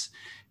banks.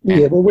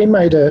 Yeah, well,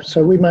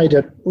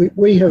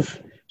 we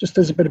have, just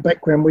as a bit of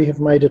background, we have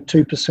made a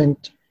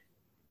 2%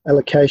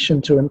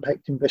 allocation to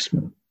impact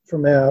investment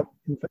from our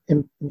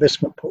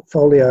investment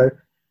portfolio.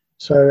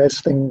 So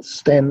as things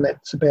stand,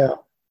 that's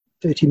about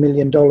 $30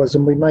 million.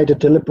 And we made a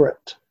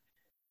deliberate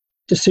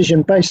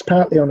decision based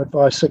partly on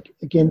advice,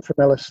 again, from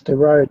Alistair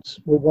Rhodes.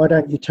 Well, why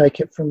don't you take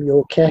it from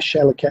your cash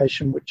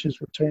allocation, which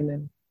is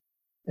returning,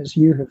 as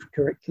you have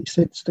correctly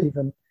said,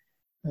 Stephen,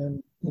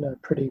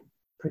 pretty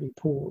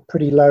poor,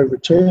 pretty low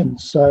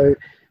returns. So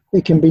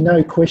there can be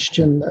no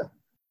question that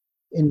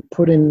in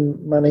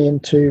putting money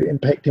into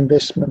impact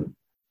investment,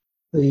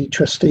 the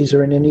trustees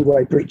are in any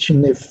way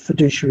breaching their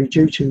fiduciary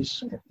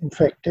duties. In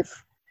fact,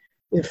 if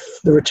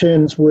the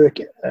returns work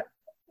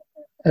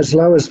as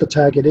low as the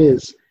target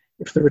is,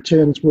 if the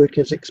returns work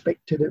as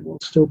expected, it will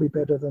still be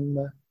better than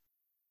the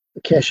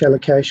cash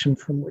allocation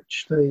from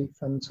which the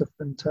funds have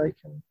been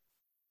taken.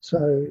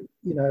 So,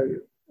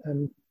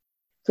 and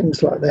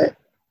things like that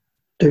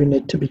do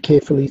need to be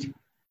carefully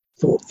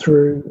thought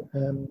through.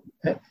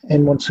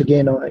 And once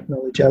again, I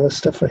acknowledge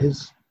Alistair for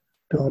his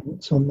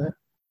guidance on that.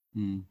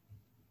 Mm.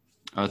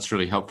 Oh, that's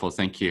really helpful.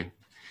 Thank you.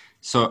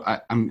 So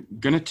I'm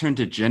going to turn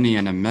to Jenny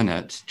in a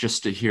minute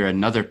just to hear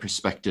another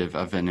perspective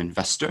of an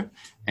investor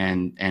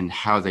and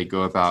how they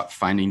go about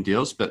finding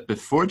deals. But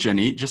before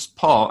Jenny, just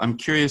Paul, I'm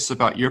curious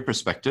about your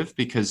perspective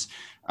because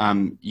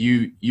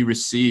you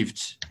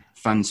received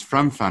funds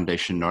from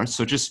Foundation North.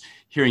 So just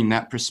hearing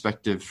that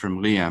perspective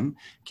from Liam,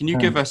 can you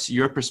give us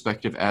your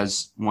perspective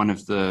as one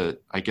of the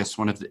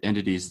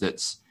entities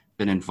that's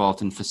been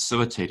involved in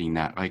facilitating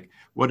that? Like,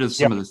 what are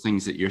some of the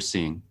things that you're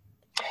seeing?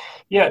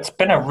 Yeah, it's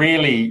been a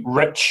really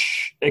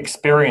rich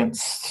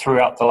experience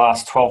throughout the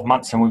last 12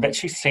 months, and we've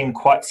actually seen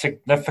quite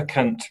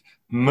significant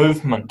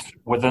movement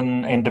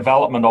within and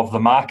development of the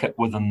market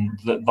within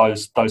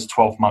those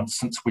 12 months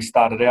since we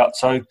started out.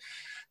 So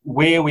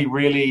where we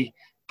really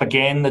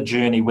began the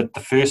journey with the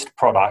first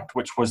product,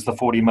 which was the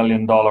 $40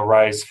 million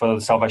raise for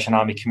the Salvation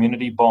Army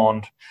Community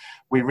Bond,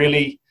 we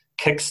really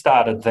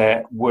kickstarted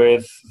that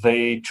with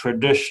the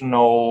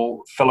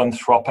traditional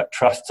philanthropic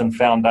trusts and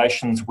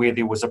foundations where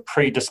there was a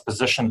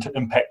predisposition to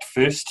impact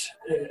first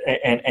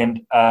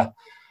and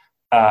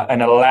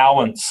an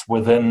allowance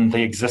within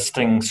the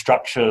existing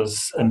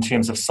structures in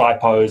terms of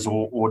SIPOs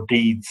or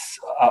deeds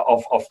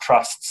of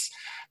trusts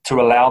to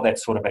allow that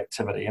sort of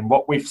activity. And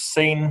what we've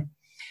seen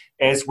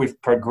as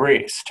we've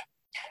progressed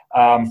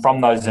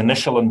from those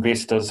initial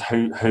investors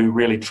who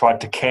really tried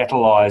to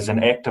catalyse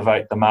and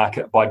activate the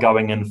market by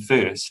going in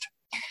first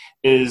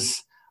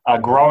is a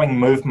growing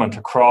movement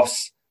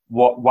across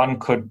what one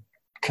could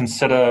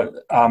consider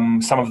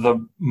some of the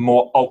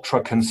more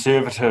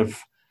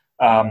ultra-conservative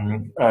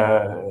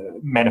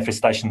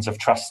manifestations of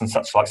trusts and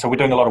such like. So we're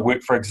doing a lot of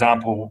work, for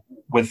example,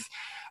 with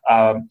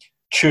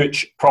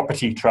church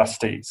property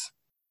trustees.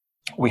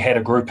 We had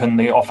a group in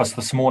the office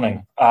this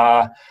morning.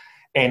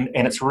 And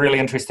it's really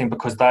interesting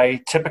because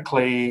they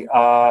typically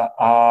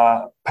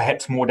are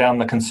perhaps more down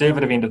the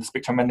conservative end of the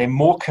spectrum, and they're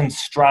more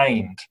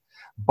constrained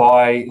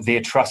by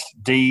their trust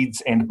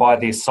deeds and by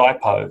their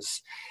SIPOs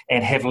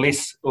and have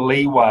less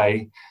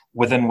leeway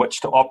within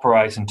which to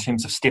operate in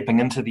terms of stepping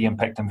into the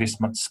impact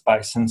investment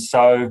space. And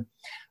so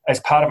as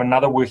part of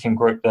another working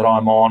group that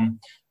I'm on,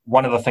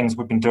 one of the things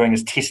we've been doing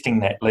is testing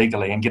that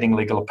legally and getting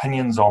legal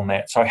opinions on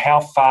that. So how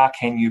far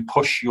can you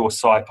push your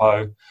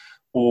SIPO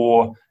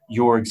or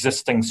your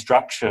existing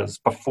structures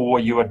before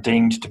you are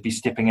deemed to be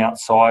stepping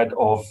outside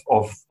of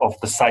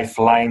the safe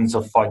lanes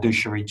of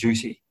fiduciary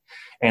duty?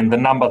 And the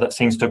number that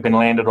seems to have been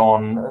landed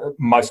on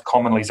most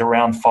commonly is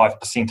around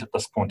 5% at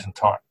this point in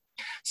time,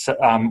 so,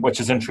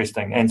 which is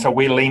interesting. And so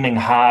we're leaning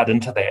hard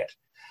into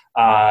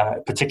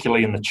that,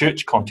 particularly in the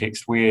church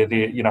context where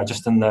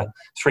just in the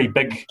three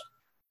big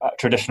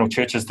traditional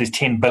churches, there's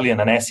 10 billion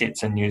in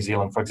assets in New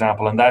Zealand, for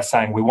example, and they're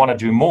saying we want to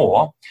do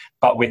more,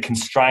 but we're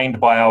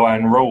constrained by our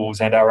own rules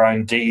and our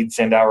own deeds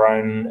and our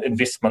own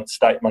investment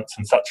statements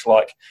and such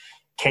like.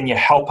 Can you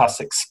help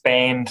us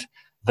expand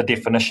the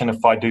definition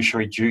of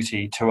fiduciary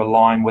duty to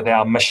align with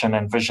our mission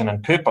and vision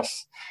and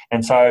purpose?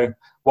 And so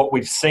what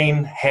we've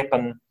seen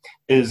happen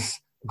is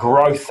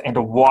growth and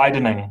a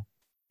widening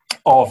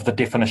of the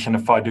definition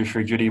of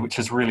fiduciary duty, which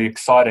is really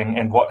exciting.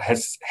 And what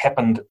has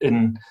happened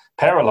in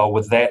parallel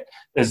with that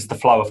is the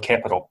flow of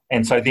capital.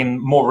 And so then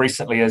more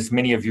recently, as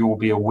many of you will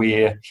be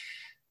aware,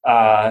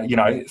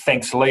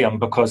 thanks Liam,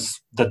 because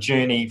the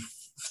journey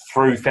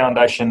through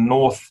Foundation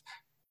North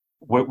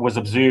was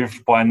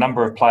observed by a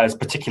number of players,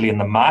 particularly in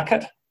the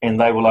market,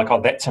 and they were like,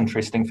 oh, that's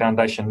interesting.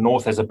 Foundation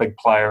North as a big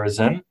player is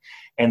in.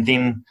 And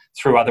then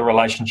through other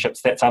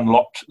relationships, that's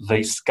unlocked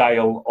the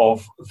scale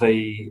of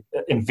the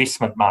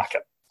investment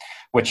market.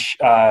 which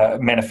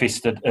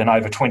manifested in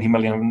over $20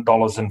 million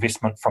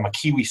investment from a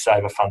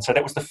KiwiSaver fund. So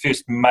that was the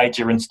first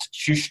major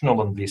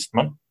institutional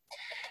investment.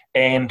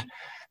 And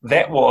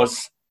that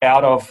was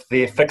out of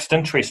their fixed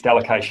interest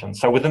allocation.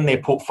 So within their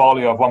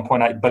portfolio of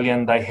 $1.8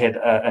 billion, they had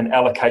an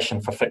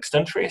allocation for fixed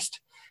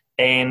interest,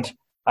 and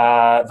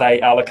they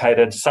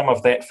allocated some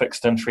of that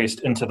fixed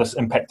interest into this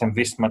impact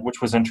investment,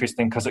 which was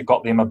interesting because it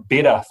got them a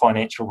better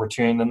financial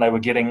return than they were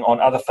getting on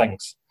other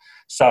things.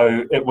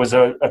 So it was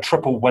a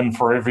triple win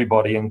for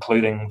everybody,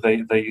 including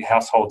the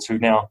households who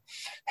now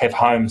have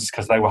homes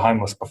because they were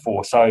homeless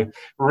before. So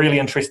really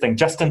interesting,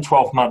 just in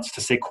 12 months,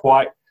 to see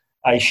quite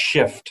a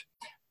shift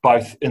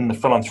both in the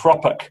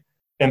philanthropic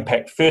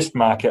impact first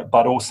market,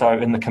 but also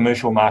in the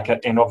commercial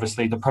market. And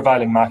obviously the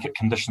prevailing market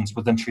conditions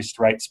with interest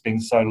rates being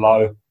so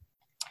low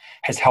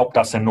has helped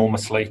us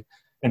enormously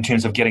in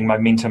terms of getting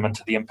momentum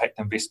into the impact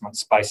investment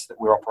space that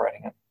we're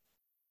operating in.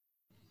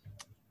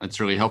 That's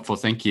really helpful.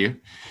 Thank you.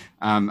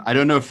 I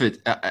don't know if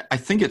I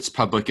think it's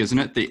public, isn't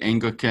it? The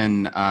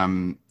Anglican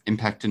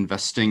Impact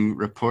Investing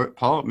Report,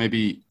 Paul?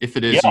 Maybe if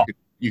it is, yeah.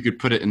 You could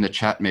put it in the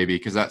chat maybe,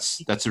 because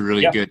that's a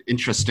really good,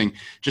 interesting,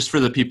 just for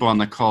the people on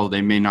the call,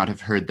 they may not have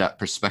heard that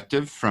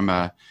perspective from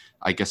I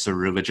guess a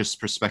religious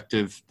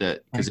perspective,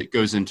 that because it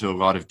goes into a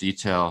lot of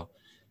detail,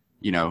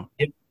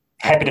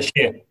 Happy to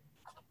share.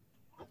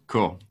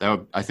 Cool.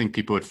 I think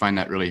people would find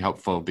that really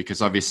helpful,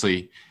 because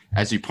obviously,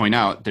 as you point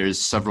out, there's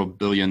several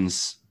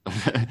billions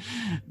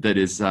that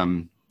is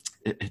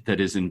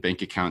in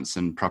bank accounts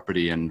and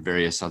property and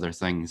various other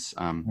things.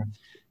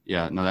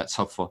 Yeah, no, that's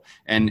helpful.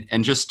 And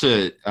just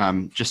to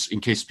just in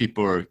case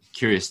people are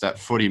curious, that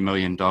 $40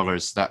 million,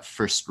 that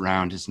first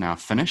round is now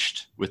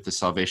finished with the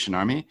Salvation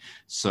Army.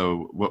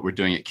 So what we're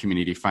doing at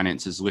Community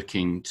Finance is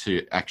looking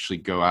to actually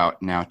go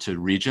out now to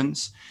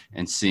regions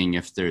and seeing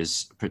if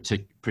there's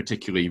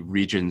particularly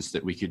regions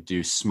that we could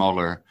do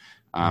smaller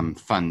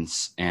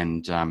funds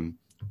and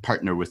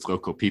partner with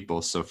local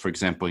people. So for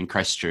example, in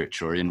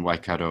Christchurch or in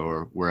Waikato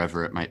or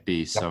wherever it might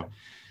be. So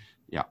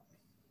yeah.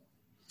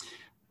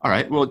 All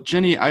right. Well,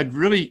 Jenny, I'd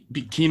really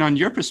be keen on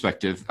your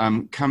perspective,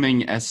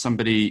 coming as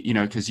somebody,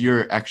 because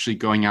you're actually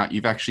going out,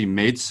 you've actually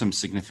made some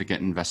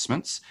significant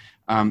investments.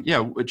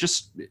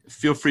 Just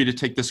feel free to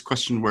take this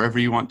question wherever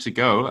you want to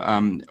go.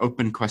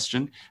 Open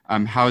question.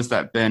 How has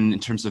that been in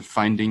terms of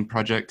finding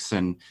projects?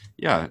 And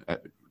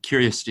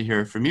curious to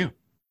hear from you.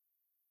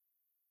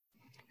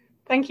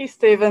 Thank you,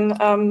 Stephen.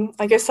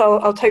 I guess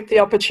I'll take the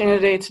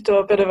opportunity to do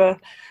a bit of a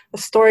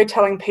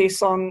storytelling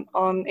piece on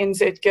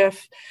NZGIF.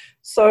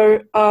 So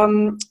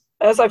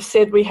as I've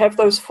said, we have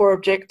those 4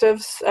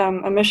 objectives: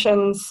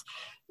 emissions,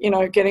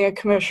 getting a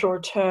commercial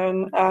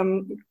return,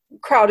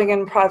 crowding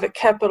in private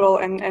capital,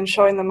 and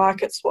showing the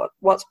markets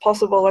what's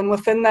possible. And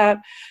within that,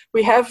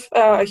 we have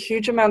a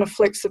huge amount of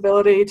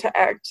flexibility to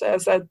act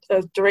as a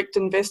direct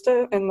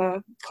investor in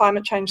the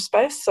climate change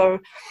space. So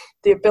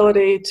the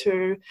ability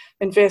to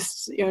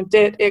invest,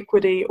 debt,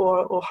 equity,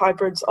 or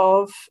hybrids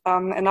of,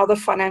 and other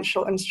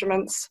financial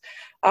instruments,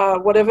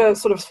 whatever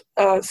sort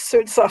of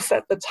suits us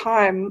at the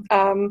time.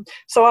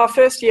 So our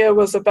first year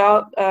was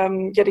about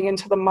getting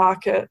into the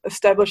market,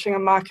 establishing a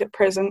market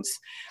presence.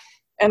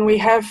 And we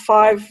have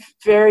 5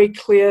 very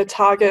clear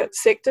target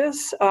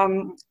sectors.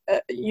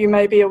 You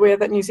may be aware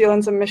that New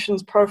Zealand's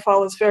emissions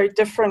profile is very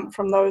different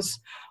from those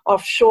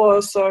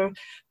offshore. So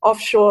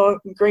offshore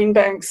green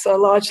banks are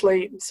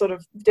largely sort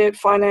of debt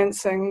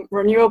financing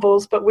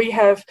renewables, but we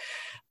have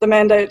the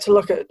mandate to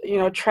look at,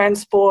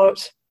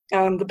 transport,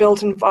 the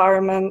built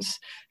environment,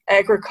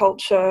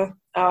 agriculture,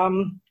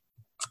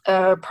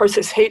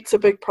 process heat's a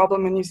big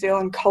problem in New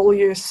Zealand, coal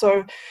use.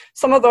 So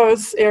some of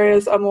those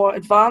areas are more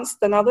advanced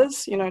than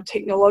others,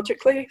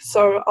 technologically.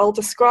 So I'll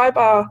describe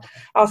our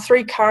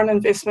 3 current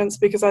investments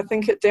because I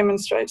think it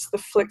demonstrates the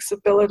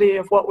flexibility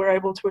of what we're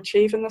able to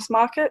achieve in this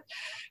market.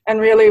 And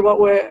really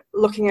what we're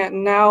looking at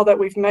now that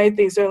we've made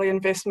these early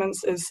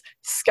investments is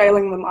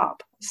scaling them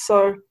up.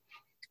 So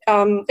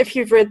if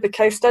you've read the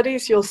case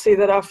studies, you'll see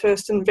that our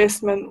first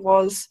investment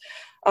was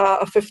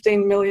a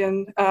 $15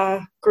 million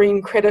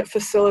green credit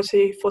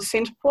facility for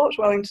Centreport,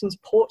 Wellington's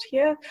port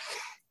here.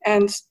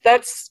 And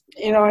that's,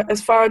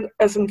 as far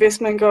as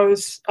investment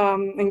goes,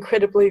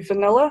 incredibly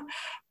vanilla.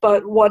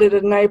 But what it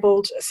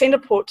enabled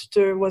Centreport to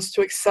do was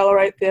to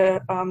accelerate their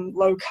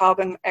low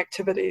carbon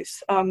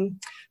activities.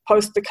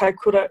 Post the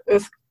Kaikoura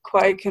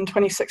earthquake in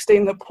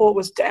 2016, the port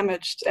was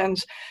damaged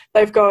and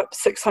they've got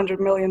 $600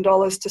 million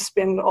to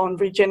spend on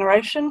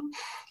regeneration.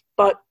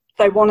 But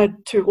they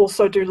wanted to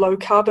also do low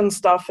carbon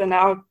stuff, and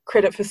our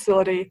credit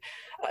facility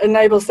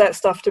enables that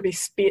stuff to be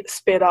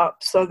sped up.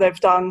 So they've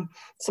done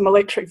some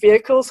electric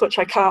vehicles, which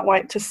I can't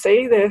wait to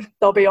see.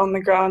 They'll be on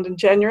the ground in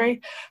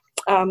January.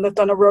 They've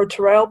done a road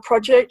to rail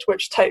project,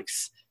 which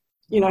takes,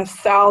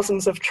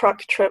 thousands of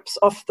truck trips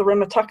off the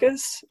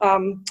Rimutakas.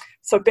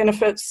 So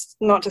benefits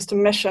not just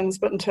emissions,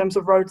 but in terms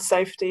of road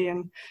safety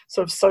and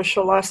sort of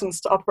social license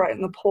to operate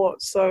in the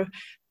port. So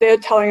they're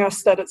telling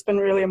us that it's been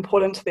really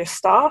important to their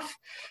staff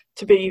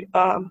to be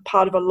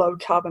part of a low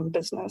carbon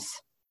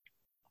business.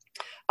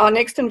 Our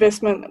next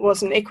investment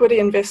was an equity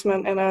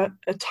investment in a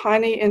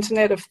tiny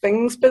Internet of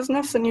Things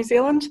business in New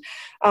Zealand,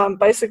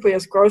 basically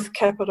as growth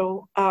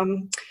capital.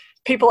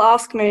 People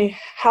ask me,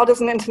 how does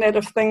an Internet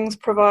of Things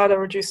provider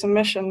reduce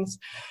emissions?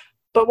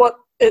 But what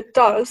it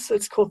does,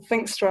 it's called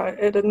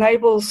Thinxtra, it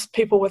enables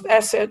people with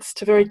assets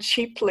to very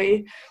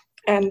cheaply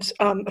and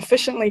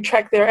efficiently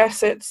track their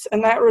assets,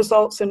 and that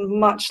results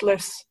in much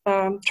less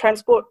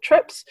transport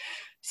trips.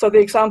 So the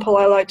example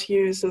I like to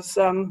use is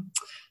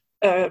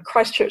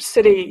Christchurch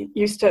City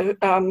used to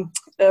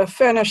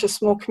furnish a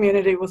small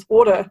community with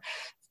water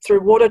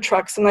through water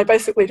trucks, and they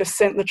basically just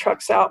sent the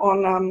trucks out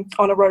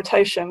on a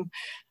rotation.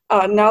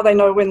 Now they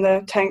know when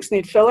the tanks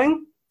need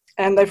filling,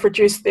 and they've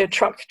reduced their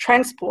truck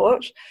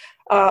transport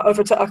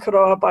over to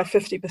Akaroa by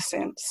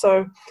 50%.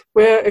 So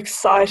we're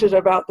excited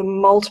about the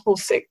multiple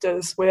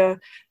sectors where,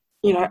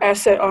 you know,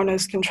 asset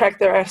owners can track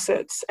their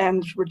assets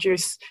and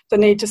reduce the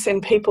need to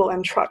send people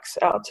and trucks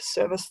out to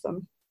service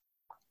them.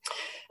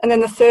 And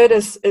then the third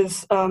is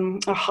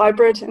a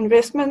hybrid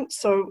investment.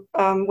 So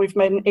we've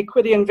made an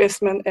equity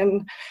investment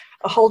in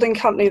a holding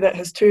company that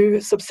has two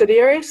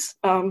subsidiaries.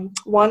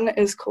 One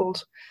is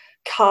called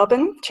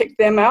Carbon. Check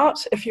them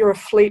out if you're a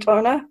fleet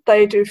owner.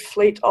 They do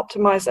fleet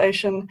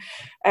optimization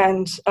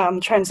and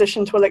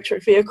transition to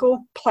electric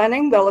vehicle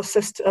planning. They'll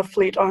assist a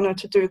fleet owner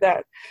to do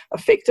that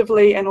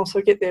effectively and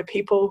also get their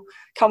people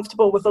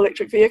comfortable with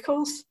electric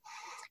vehicles.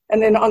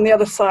 And then on the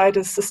other side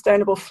is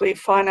Sustainable Fleet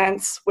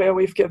Finance, where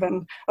we've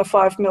given a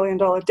 $5 million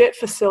debt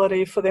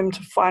facility for them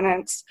to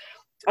finance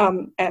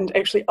and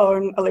actually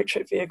own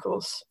electric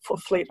vehicles for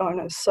fleet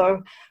owners.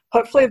 So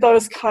hopefully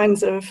those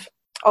kinds of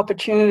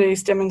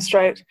opportunities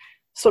demonstrate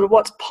sort of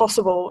what's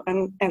possible,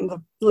 and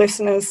the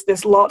listeners,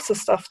 there's lots of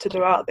stuff to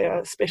do out there,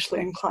 especially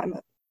in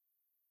climate.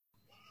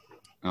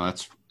 Oh,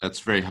 that's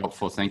very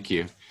helpful. Thank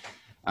you.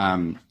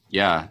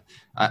 Yeah,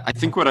 I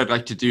think what I'd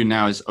like to do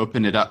now is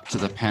open it up to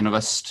the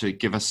panelists to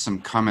give us some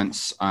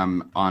comments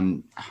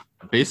on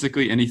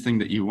basically anything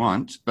that you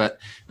want, but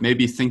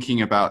maybe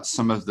thinking about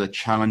some of the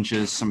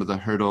challenges, some of the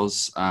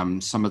hurdles,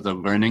 some of the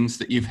learnings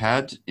that you've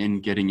had in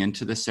getting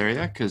into this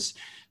area, because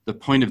the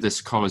point of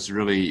this call is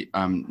really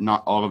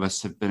not all of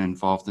us have been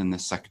involved in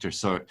this sector,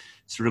 so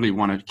it's really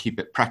want to keep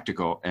it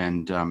practical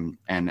and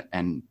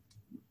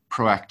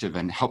proactive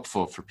and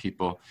helpful for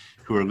people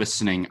who are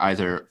listening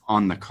either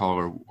on the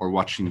call or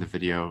watching the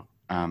video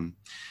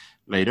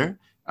later.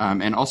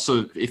 And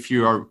also, if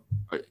you are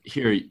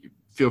here,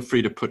 feel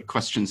free to put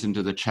questions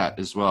into the chat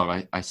as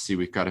well. I see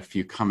we've got a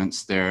few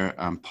comments there.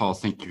 Paul,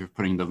 thank you for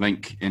putting the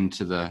link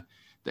into the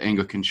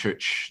Anglican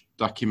Church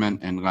document,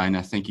 and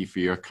Lina, thank you for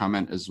your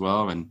comment as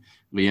well. And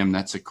Liam,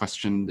 that's a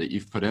question that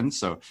you've put in.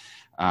 So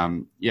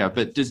yeah,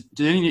 but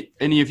do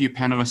any of you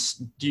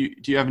panelists, do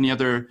you have any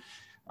other,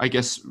 I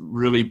guess,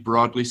 really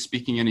broadly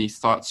speaking, any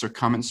thoughts or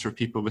comments for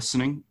people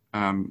listening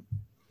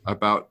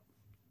about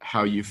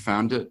how you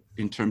found it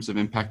in terms of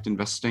impact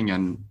investing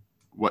and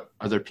what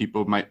other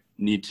people might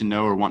need to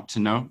know or want to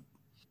know?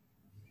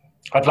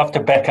 I'd love to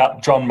back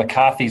up John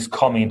McCarthy's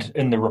comment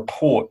in the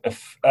report,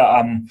 if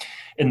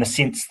in the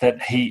sense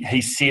that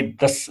he said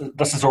this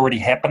is already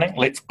happening.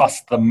 Let's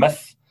bust the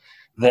myth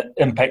that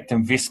impact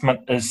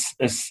investment is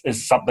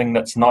something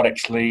that's not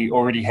actually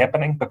already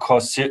happening,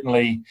 because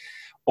certainly,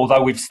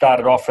 although we've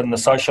started off in the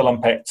social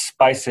impact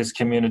space as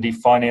community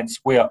finance,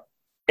 we are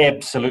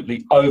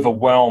absolutely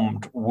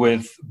overwhelmed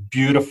with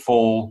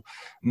beautiful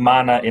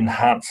mana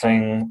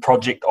enhancing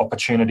project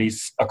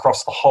opportunities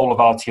across the whole of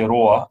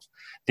Aotearoa.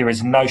 There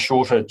is no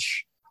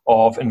shortage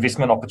of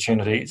investment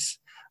opportunities,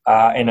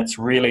 and it's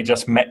really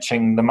just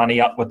matching the money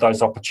up with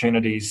those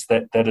opportunities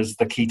that is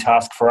the key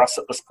task for us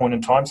at this point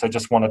in time. So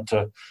just wanted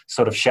to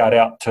sort of shout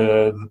out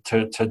to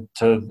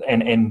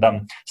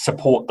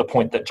support the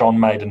point that John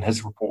made in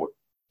his report.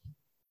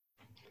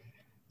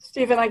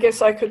 Stephen, I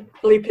guess I could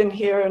leap in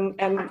here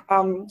and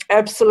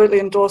absolutely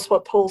endorse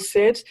what Paul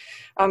said.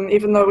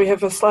 Even though we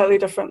have a slightly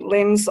different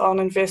lens on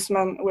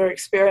investment, we're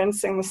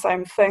experiencing the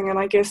same thing. And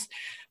I guess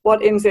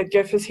what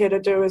NZGIF is here to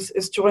do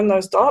is join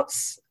those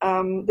dots.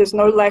 There's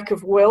no lack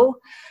of will,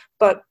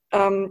 but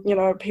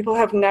people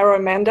have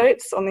narrow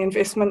mandates on the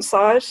investment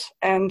side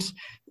and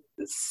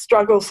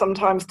struggle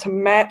sometimes to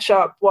match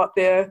up what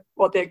their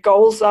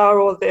goals are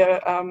or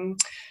their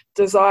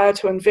desire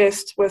to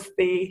invest with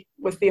the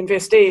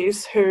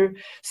investees, who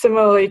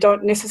similarly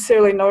don't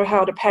necessarily know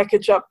how to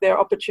package up their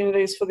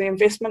opportunities for the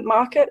investment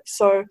market.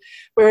 So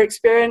we're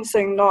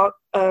experiencing not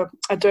a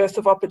dearth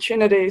of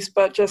opportunities,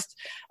 but just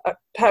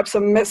perhaps a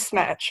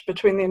mismatch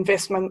between the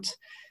investment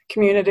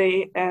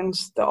community and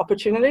the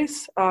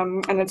opportunities.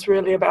 And it's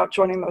really about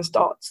joining those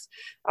dots.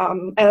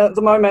 And at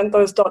the moment,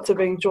 those dots are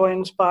being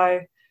joined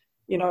by,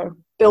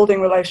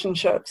 building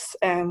relationships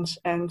and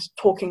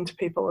talking to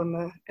people in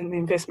the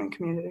investment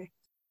community.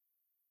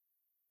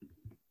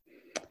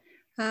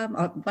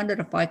 I wondered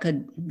if I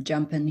could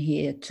jump in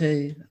here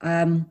too.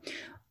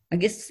 I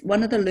guess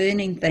one of the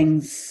learning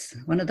points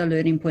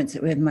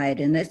that we've made,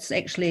 and this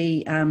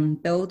actually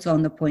builds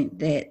on the point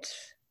that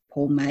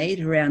Paul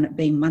made around it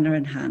being mana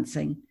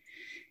enhancing,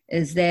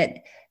 is that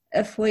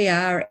if we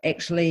are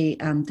actually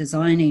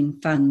designing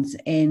funds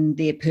and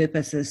their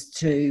purpose is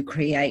to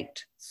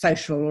create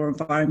social or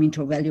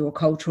environmental value or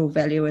cultural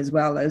value as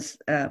well as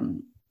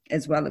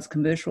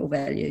commercial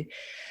value,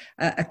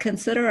 a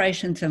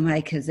consideration to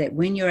make is that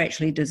when you're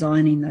actually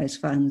designing those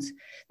funds,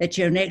 that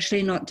you're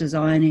actually not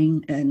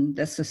designing in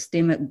the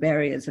systemic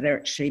barriers that are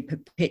actually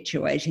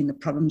perpetuating the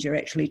problems you're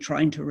actually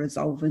trying to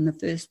resolve in the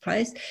first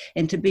place,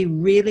 and to be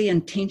really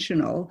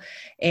intentional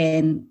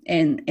and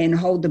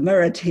hold the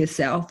mirror to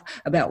yourself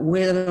about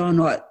whether or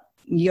not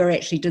you're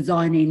actually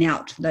designing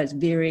out those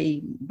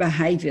very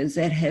behaviours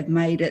that have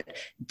made it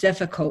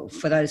difficult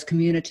for those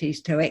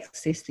communities to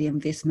access the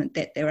investment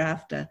that they're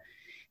after.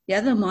 The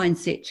other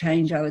mindset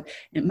change,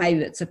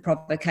 maybe it's a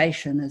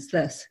provocation, is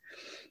this.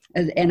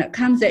 And it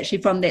comes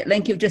actually from that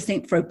link you've just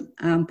sent through,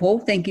 Paul.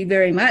 Thank you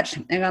very much.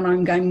 And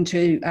I'm going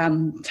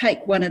to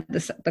take one of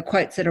the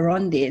quotes that are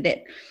on there,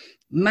 that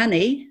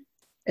money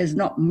is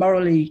not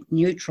morally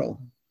neutral.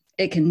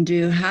 It can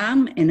do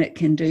harm and it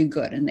can do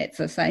good. And that's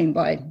a saying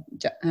by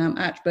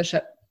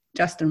Archbishop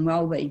Justin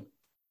Welby.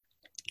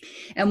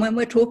 And when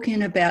we're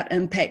talking about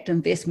impact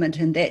investment,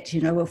 and that,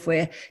 if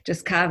we're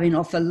just carving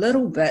off a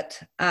little bit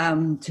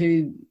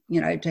to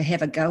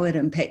have a go at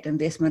impact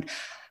investment,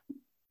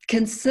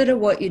 consider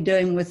what you're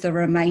doing with the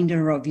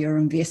remainder of your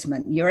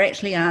investment. You're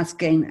actually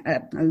asking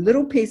a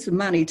little piece of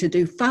money to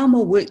do far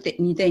more work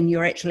than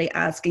you're actually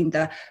asking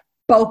the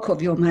bulk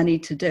of your money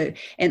to do,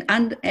 and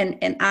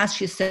ask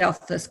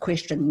yourself this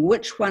question: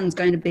 which one's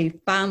going to be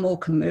far more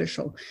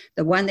commercial,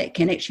 the one that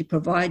can actually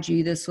provide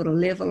you this sort of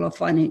level of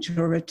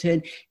financial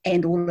return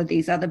and all of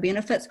these other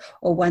benefits,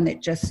 or one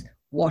that just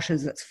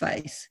washes its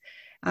face?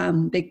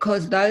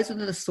 Because those are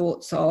the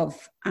sorts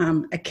of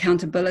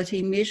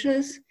accountability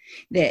measures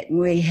that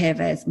we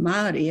have as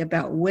Māori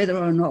about whether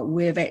or not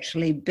we've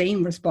actually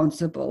been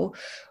responsible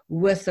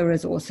with the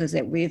resources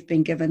that we've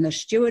been given the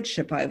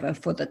stewardship over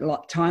for the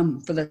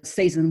time, for the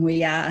season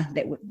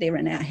that they're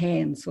in our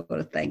hands, sort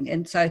of thing.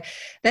 And so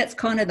that's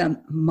kind of the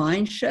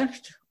mind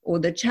shift, or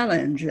the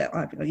challenge, that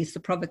I guess the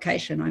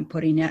provocation I'm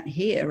putting out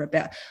here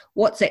about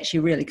what's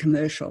actually really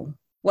commercial,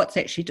 what's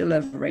actually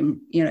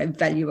delivering,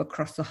 value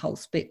across the whole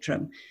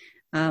spectrum.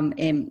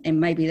 And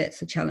maybe that's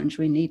the challenge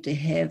we need to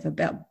have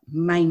about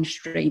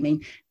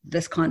mainstreaming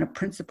this kind of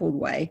principled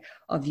way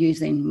of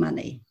using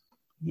money.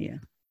 Yeah.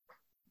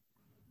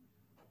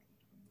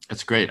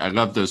 That's great. I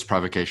love those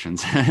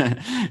provocations.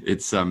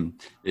 It's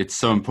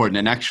so important.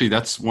 And actually,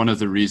 that's one of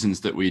the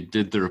reasons that we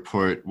did the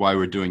report, why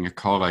we're doing a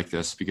call like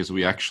this, because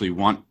we actually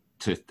want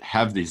to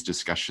have these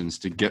discussions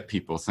to get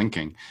people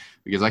thinking.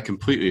 Because I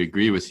completely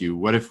agree with you.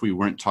 What if we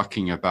weren't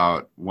talking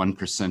about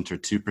 1% or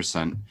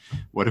 2%?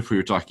 What if we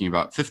were talking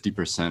about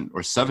 50%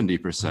 or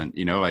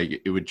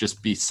 70%? It would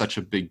just be such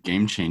a big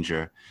game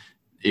changer.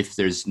 If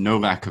there's no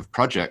lack of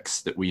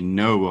projects that we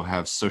know will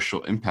have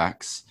social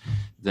impacts,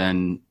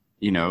 then,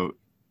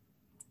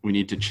 we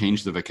need to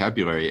change the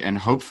vocabulary. And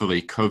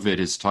hopefully COVID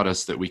has taught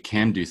us that we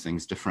can do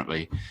things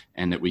differently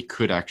and that we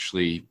could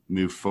actually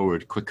move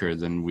forward quicker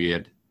than we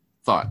had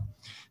thought.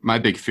 My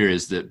big fear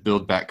is that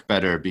Build Back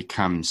Better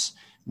becomes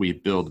we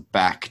build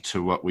back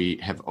to what we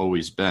have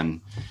always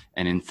been.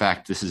 And in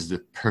fact, this is the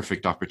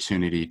perfect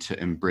opportunity to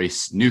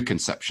embrace new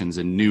conceptions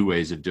and new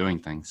ways of doing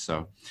things.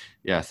 So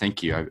yeah,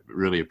 thank you. I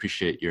really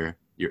appreciate your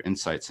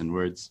insights and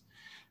words.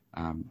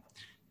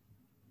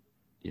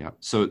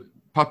 So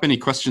pop any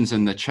questions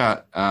in the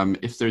chat.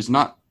 If there's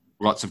not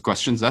lots of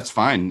questions, that's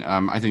fine.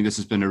 I think this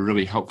has been a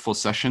really helpful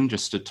session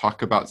just to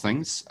talk about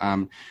things.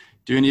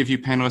 Do any of you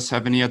panelists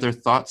have any other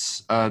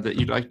thoughts that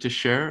you'd like to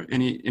share?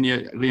 Any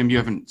Liam, you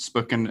haven't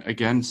spoken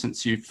again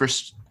since you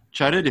first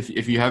chatted.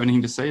 If you have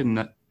anything to say,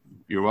 then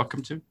you're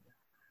welcome to.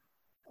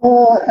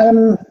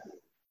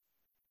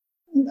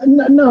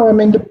 No, I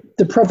mean,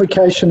 the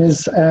provocation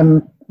is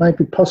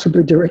maybe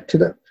possibly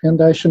directed at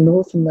Foundation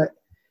North, and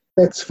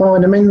that's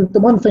fine. I mean, the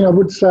one thing I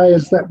would say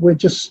is that we're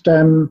just,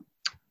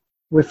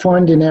 we're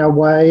finding our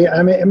way.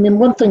 I mean,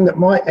 one thing that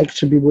might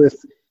actually be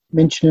worth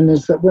mentioning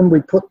is that when we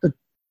put the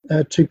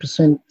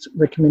 2%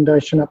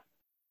 recommendation up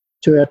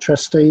to our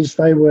trustees,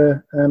 they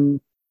were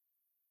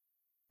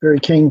very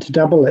keen to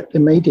double it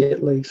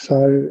immediately.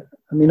 So,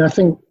 I mean, I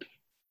think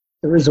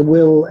there is a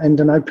will and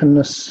an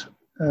openness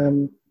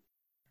in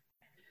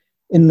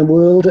the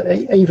world,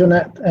 even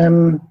at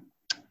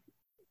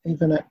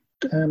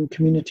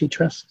community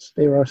trusts,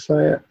 dare I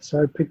say it.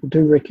 So people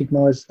do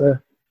recognise the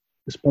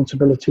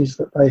responsibilities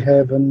that they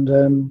have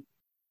and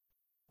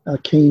are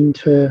keen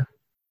to.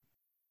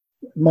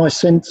 My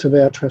sense of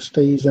our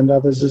trustees and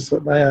others is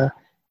that they are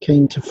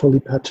keen to fully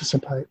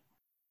participate.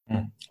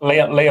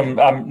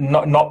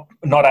 Liam,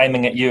 not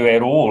aiming at you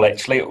at all,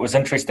 actually. It was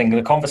interesting.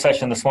 The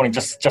conversation this morning,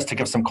 just to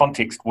give some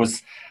context,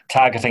 was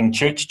targeting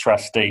church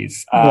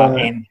trustees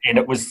and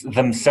it was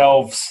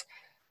themselves.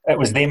 It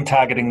was them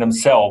targeting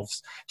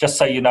themselves. Just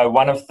so you know,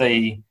 one of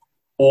the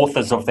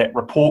authors of that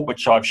report,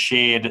 which I've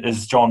shared,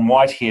 is John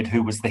Whitehead,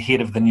 who was the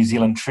head of the New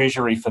Zealand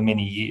Treasury for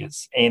many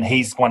years. And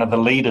he's one of the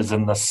leaders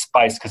in this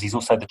space because he's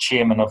also the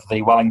chairman of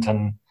the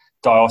Wellington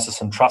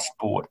Diocesan Trust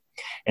Board.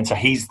 And so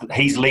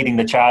he's leading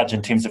the charge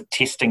in terms of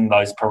testing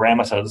those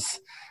parameters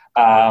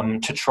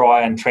to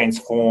try and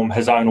transform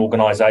his own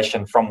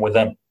organisation from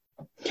within.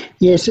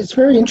 Yes, it's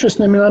very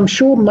interesting. I mean, I'm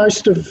sure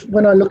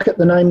when I look at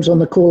the names on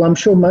the call, I'm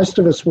sure most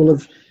of us will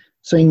have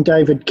seen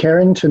David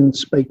Carrington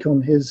speak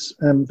on his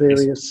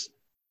various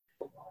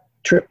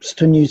trips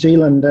to New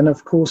Zealand. And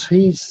of course,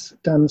 he's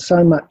done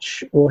so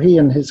much, or he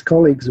and his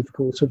colleagues, of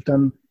course, have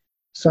done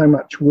so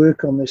much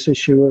work on this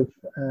issue of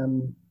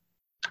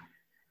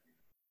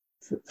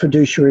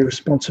fiduciary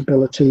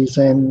responsibilities,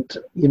 and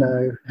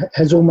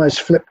has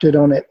almost flipped it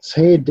on its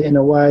head in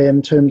a way,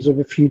 in terms of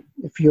if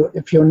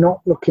you're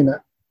not looking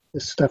at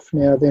this stuff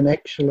now, then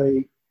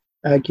actually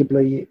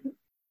arguably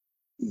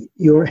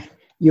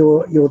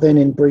you're then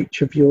in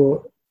breach of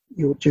your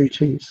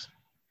duties.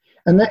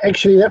 And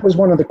that was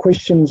one of the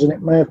questions, and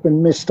it may have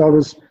been missed. I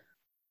was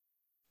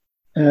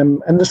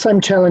and the same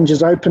challenge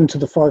is open to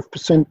the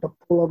 5%, but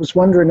Paul, I was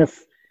wondering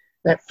if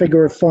that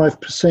figure of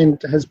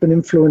 5% has been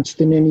influenced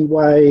in any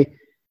way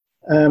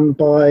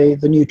by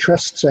the new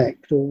Trusts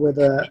Act, or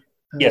whether...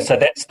 Yeah, so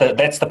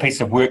that's the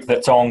piece of work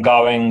that's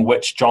ongoing,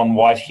 which John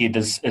Whitehead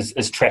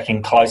is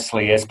tracking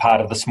closely as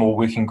part of the small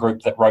working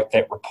group that wrote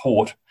that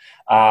report.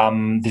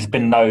 There's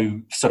been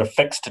no sort of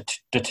fixed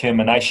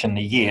determination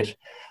yet,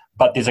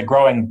 but there's a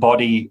growing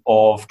body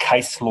of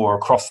case law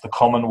across the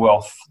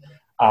Commonwealth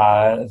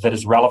that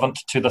is relevant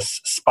to this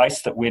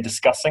space that we're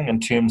discussing, in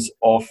terms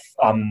of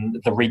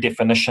the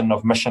redefinition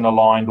of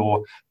mission-aligned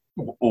or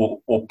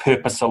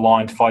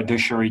purpose-aligned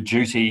fiduciary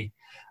duty,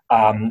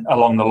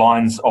 along the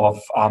lines of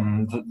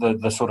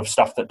the sort of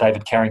stuff that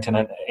David Carrington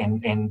and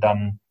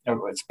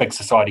it's Big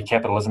Society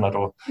Capital, isn't it?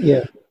 Or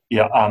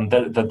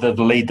the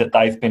lead that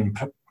they've been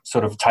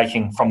sort of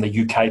taking from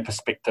the UK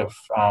perspective.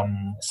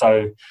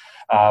 So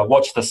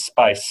watch this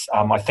space.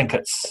 I think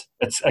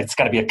it's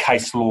going to be a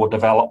case law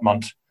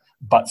development,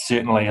 but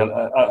certainly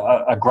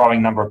a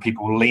growing number of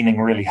people leaning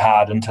really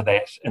hard into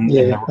that.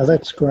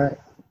 That's great.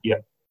 Yeah.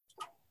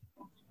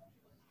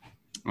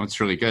 Well, that's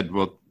really good.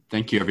 Well,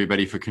 thank you,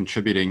 everybody, for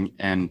contributing.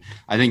 And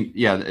I think,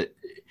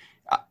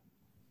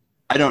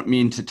 I don't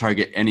mean to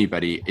target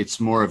anybody. It's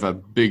more of a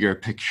bigger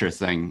picture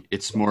thing.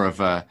 It's more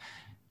of a,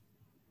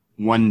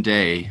 one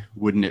day,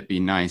 wouldn't it be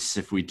nice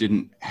if we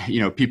didn't,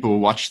 people will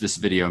watch this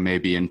video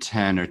maybe in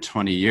 10 or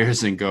 20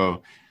 years and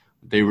go,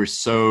 they were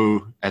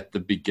so at the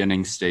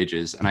beginning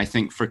stages. And I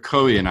think for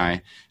Chloe and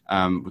I,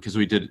 because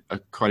we did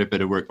quite a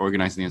bit of work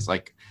organizing this,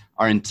 like,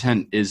 our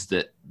intent is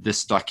that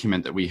this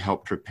document that we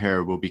help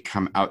prepare will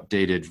become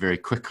outdated very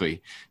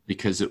quickly,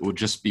 because it will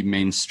just be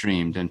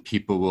mainstreamed, and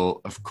people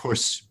will, of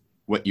course,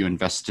 what you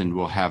invest in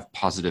will have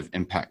positive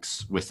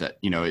impacts with it.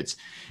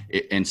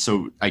 And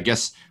so I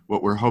guess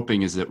what we're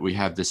hoping is that we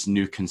have this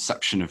new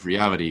conception of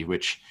reality,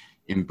 which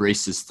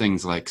embraces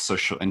things like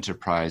social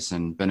enterprise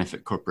and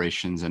benefit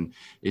corporations. And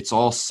it's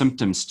all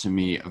symptoms to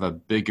me of a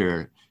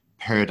bigger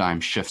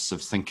paradigm shifts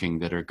of thinking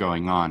that are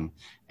going on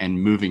and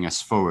moving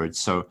us forward.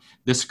 So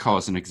this call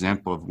is an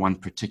example of one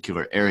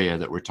particular area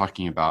that we're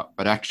talking about,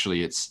 but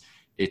actually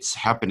it's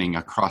happening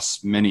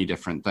across many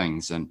different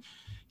things. And,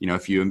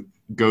 if you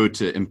go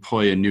to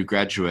employ a new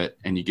graduate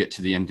and you get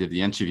to the end of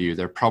the interview,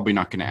 they're probably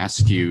not going to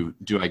ask you,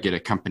 do I get a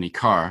company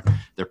car?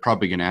 They're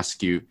probably going to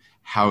ask you,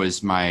 how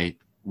is my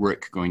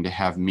work going to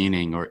have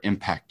meaning or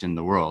impact in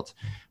the world?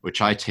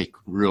 Which I take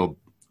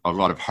a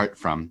lot of heart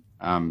from.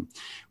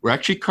 We're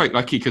actually quite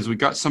lucky because we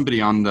got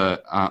somebody on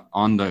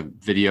the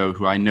video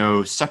who I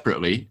know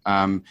separately,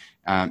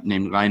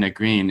 named Lina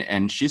Green,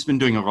 and she's been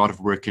doing a lot of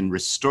work in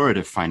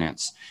restorative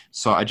finance.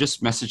 So I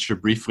just messaged her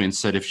briefly and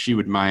said if she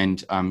would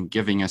mind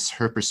giving us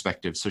her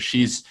perspective. So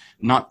she's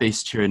not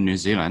based here in New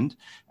Zealand,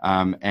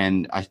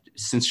 and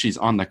since she's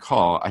on the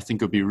call, I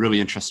think it would be really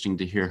interesting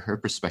to hear her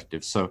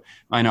perspective. So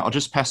Lina, I'll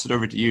just pass it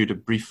over to you to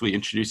briefly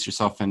introduce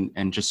yourself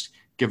and just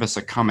give us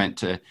a comment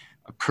to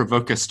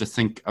provoke us to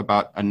think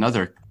about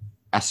another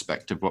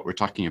aspect of what we're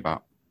talking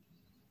about.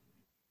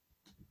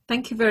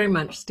 Thank you very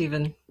much,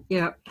 Stephen.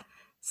 Yeah.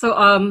 So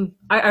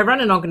I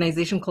run an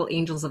organization called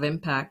Angels of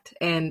Impact,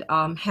 and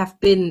have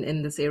been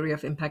in this area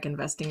of impact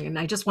investing. And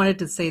I just wanted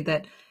to say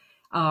that,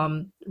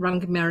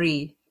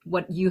 Rangamari,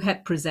 what you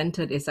had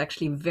presented is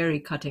actually very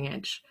cutting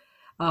edge.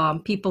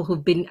 People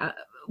who've been...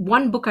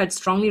 one book I'd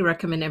strongly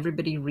recommend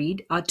everybody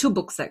read, two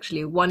books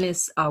actually. One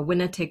is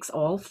Winner Takes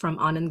All from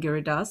Anand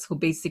Giridas, who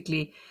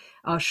basically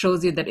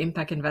shows you that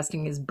impact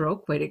investing is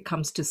broke when it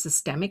comes to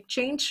systemic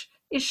change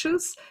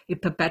issues.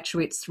 It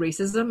perpetuates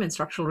racism and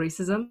structural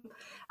racism.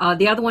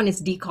 The other one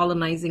is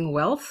Decolonizing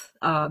Wealth,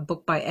 a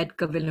book by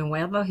Edgar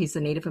Villanueva. He's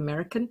a Native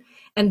American.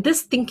 And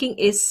this thinking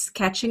is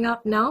catching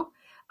up now.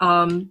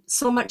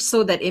 So much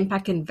so that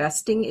impact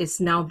investing is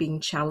now being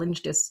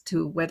challenged as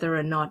to whether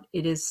or not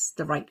it is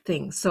the right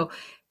thing. So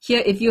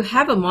here, if you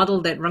have a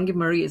model that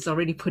Rangamari is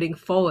already putting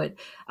forward,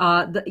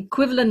 the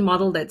equivalent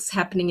model that's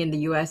happening in the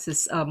US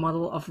is a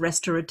model of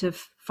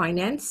restorative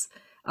finance,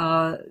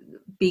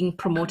 being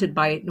promoted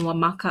by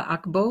Nwamaka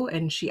Akbo,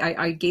 and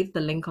I gave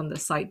the link on the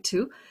site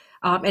too.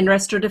 And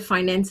restorative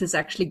finance is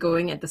actually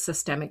going at the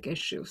systemic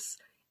issues.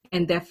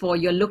 And therefore,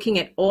 you're looking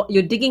at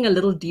you're digging a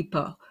little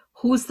deeper.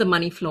 who's the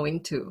money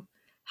flowing to?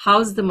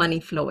 How's the money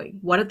flowing?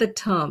 What are the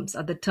terms?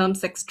 Are the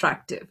terms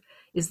extractive?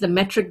 Is the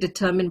metric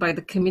determined by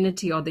the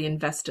community or the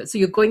investor? So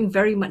you're going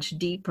very much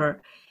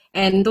deeper.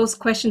 And those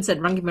questions that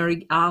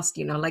Rangimari asked,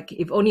 like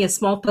if only a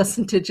small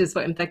percentage is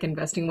for impact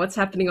investing, what's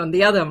happening on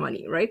the other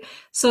money, right?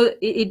 So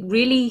it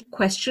really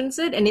questions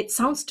it. And it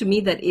sounds to me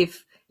that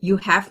if you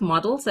have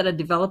models that are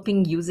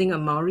developing using a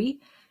Maori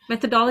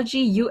methodology,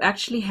 you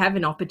actually have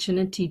an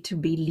opportunity to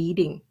be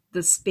leading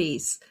the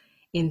space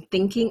in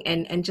thinking,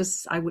 and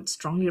just, I would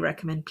strongly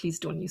recommend, please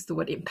don't use the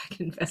word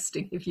impact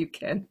investing if you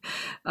can.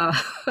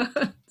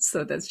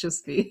 So that's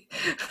just me.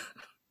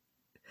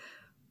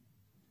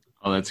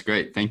 Oh, that's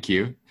great. Thank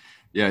you.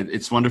 Yeah,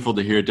 it's wonderful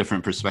to hear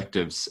different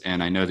perspectives.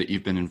 And I know that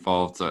you've been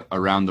involved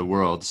around the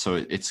world, so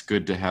it's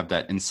good to have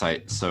that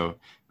insight. So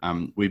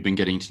we've been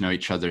getting to know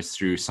each other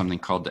through something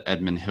called the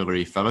Edmund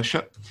Hillary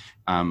Fellowship,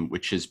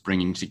 which is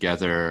bringing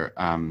together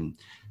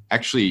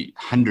actually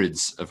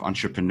hundreds of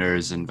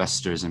entrepreneurs,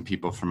 investors, and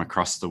people from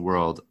across the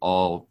world,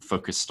 all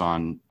focused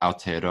on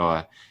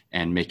Aotearoa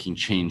and making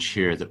change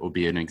here that will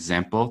be an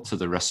example to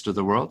the rest of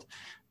the world.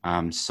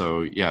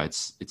 So yeah,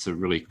 it's a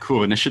really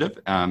cool initiative,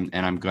 and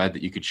I'm glad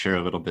that you could share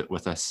a little bit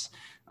with us.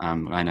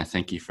 Laina,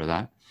 thank you for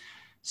that.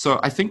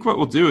 So I think what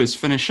we'll do is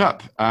finish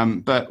up,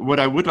 but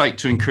what I would like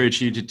to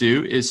encourage you to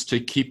do is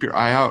to keep your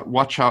eye out,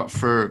 watch out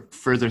for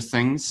further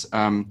things.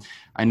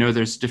 I know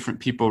there's different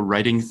people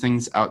writing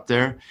things out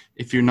there.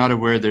 If you're not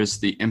aware, there's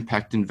the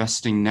Impact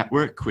Investing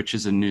Network, which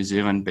is a New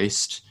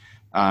Zealand-based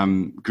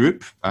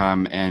group,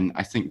 and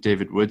I think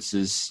David Woods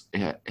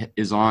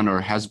is on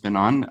or has been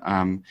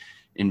on,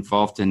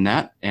 involved in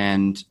that.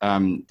 And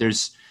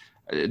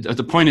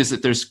the point is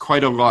that there's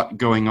quite a lot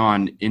going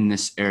on in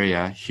this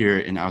area here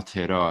in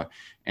Aotearoa.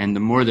 And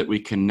the more that we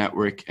can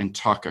network and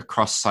talk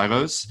across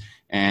silos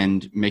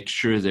and make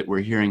sure that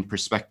we're hearing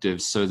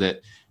perspectives, so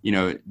that,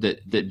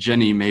 that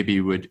Jenny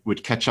maybe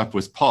would catch up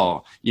with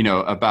Paul,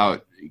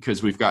 about,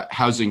 because we've got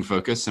housing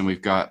focus and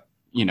we've got,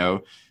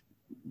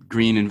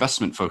 green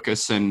investment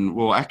focus, and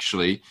well,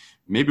 actually,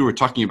 maybe we're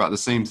talking about the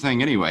same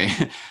thing anyway.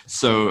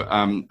 So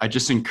I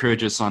just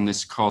encourage us on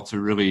this call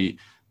to really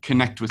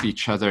connect with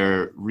each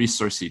other,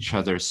 resource each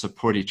other,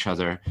 support each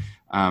other.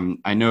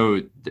 I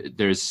know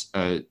there's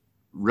a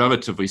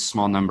relatively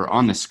small number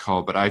on this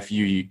call, but I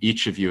view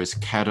each of you as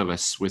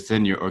catalysts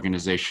within your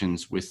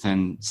organizations,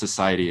 within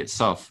society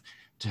itself,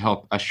 to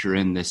help usher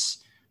in this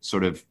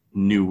sort of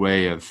new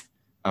way of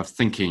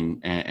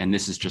thinking. And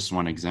this is just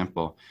one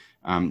example.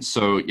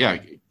 So yeah,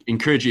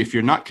 encourage you, if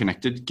you're not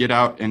connected, get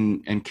out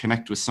and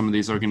connect with some of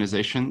these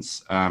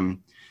organizations.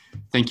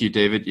 Thank you,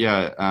 David.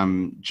 Yeah,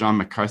 John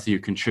McCarthy, who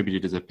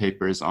contributed to the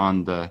paper, is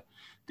on the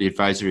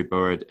advisory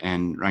board,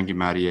 and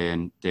Rangimari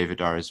and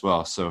David are as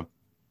well. So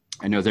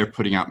I know they're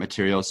putting out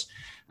materials.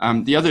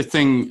 The other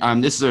thing,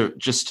 this is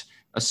just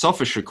a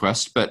selfish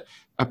request, but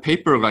a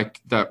paper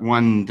like that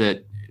one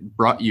that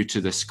brought you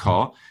to this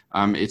call,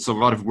 it's a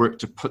lot of work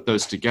to put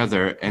those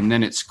together, and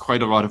then it's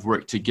quite a lot of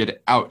work to get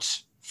it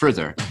out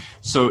further.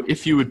 So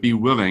if you would be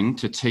willing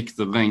to take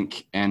the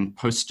link and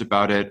post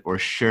about it or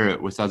share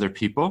it with other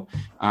people,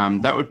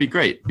 that would be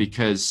great,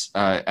 because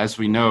as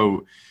we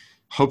know,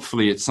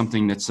 hopefully it's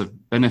something that's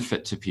of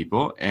benefit to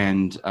people,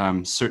 and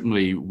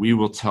certainly we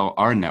will tell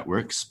our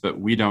networks, but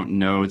we don't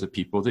know the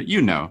people that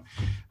you know.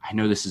 I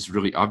know this is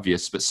really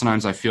obvious, but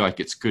sometimes I feel like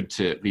it's good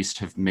to at least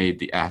have made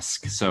the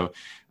ask. So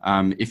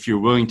if you're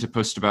willing to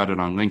post about it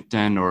on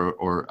LinkedIn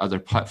or other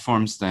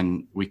platforms,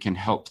 then we can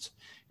help.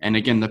 And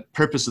again, the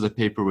purpose of the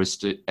paper was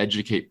to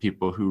educate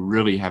people who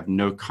really have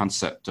no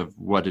concept of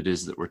what it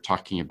is that we're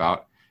talking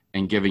about,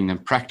 and giving them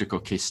practical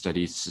case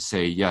studies to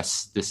say,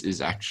 yes, this is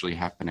actually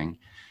happening.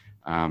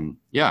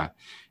 Yeah,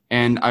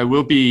 and I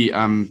will be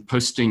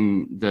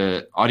posting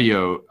the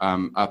audio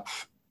up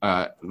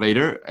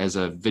later as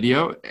a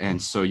video,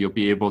 and so you'll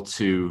be able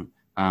to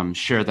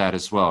share that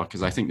as well,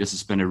 because I think this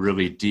has been a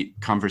really deep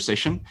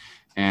conversation,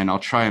 and I'll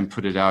try and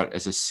put it out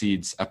as a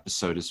Seeds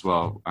episode as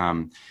well.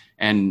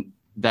 And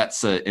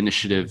that's an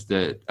initiative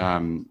that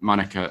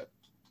Monica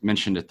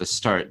mentioned at the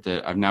start,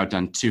 that I've now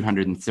done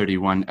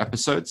 231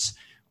 episodes,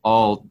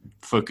 all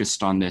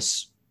focused on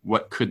this: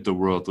 what could the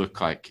world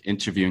look like,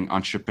 interviewing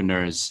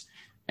entrepreneurs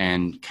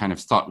and kind of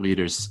thought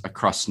leaders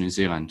across New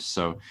Zealand.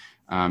 So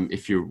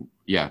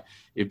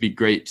it'd be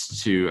great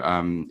to,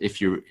 if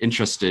you're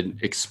interested,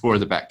 explore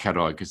the back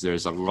catalog, because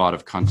there's a lot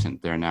of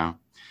content there now.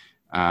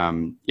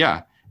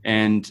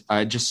 And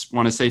I just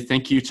want to say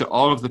thank you to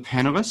all of the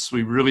panelists.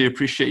 We really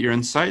appreciate your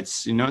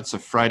insights. It's a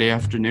Friday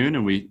afternoon,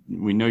 and we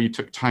know you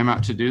took time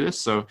out to do this.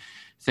 So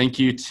thank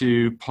you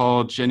to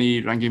Paul,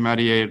 Jenny,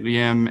 Rangimari,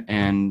 Liam,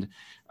 and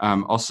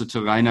also to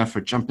Laina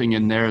for jumping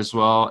in there as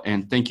well.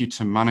 And thank you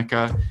to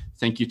Monica.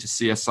 Thank you to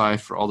CSI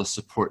for all the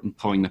support in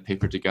pulling the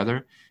paper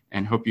together.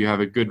 And hope you have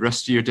a good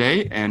rest of your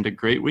day and a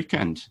great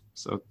weekend.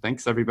 So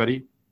thanks, everybody.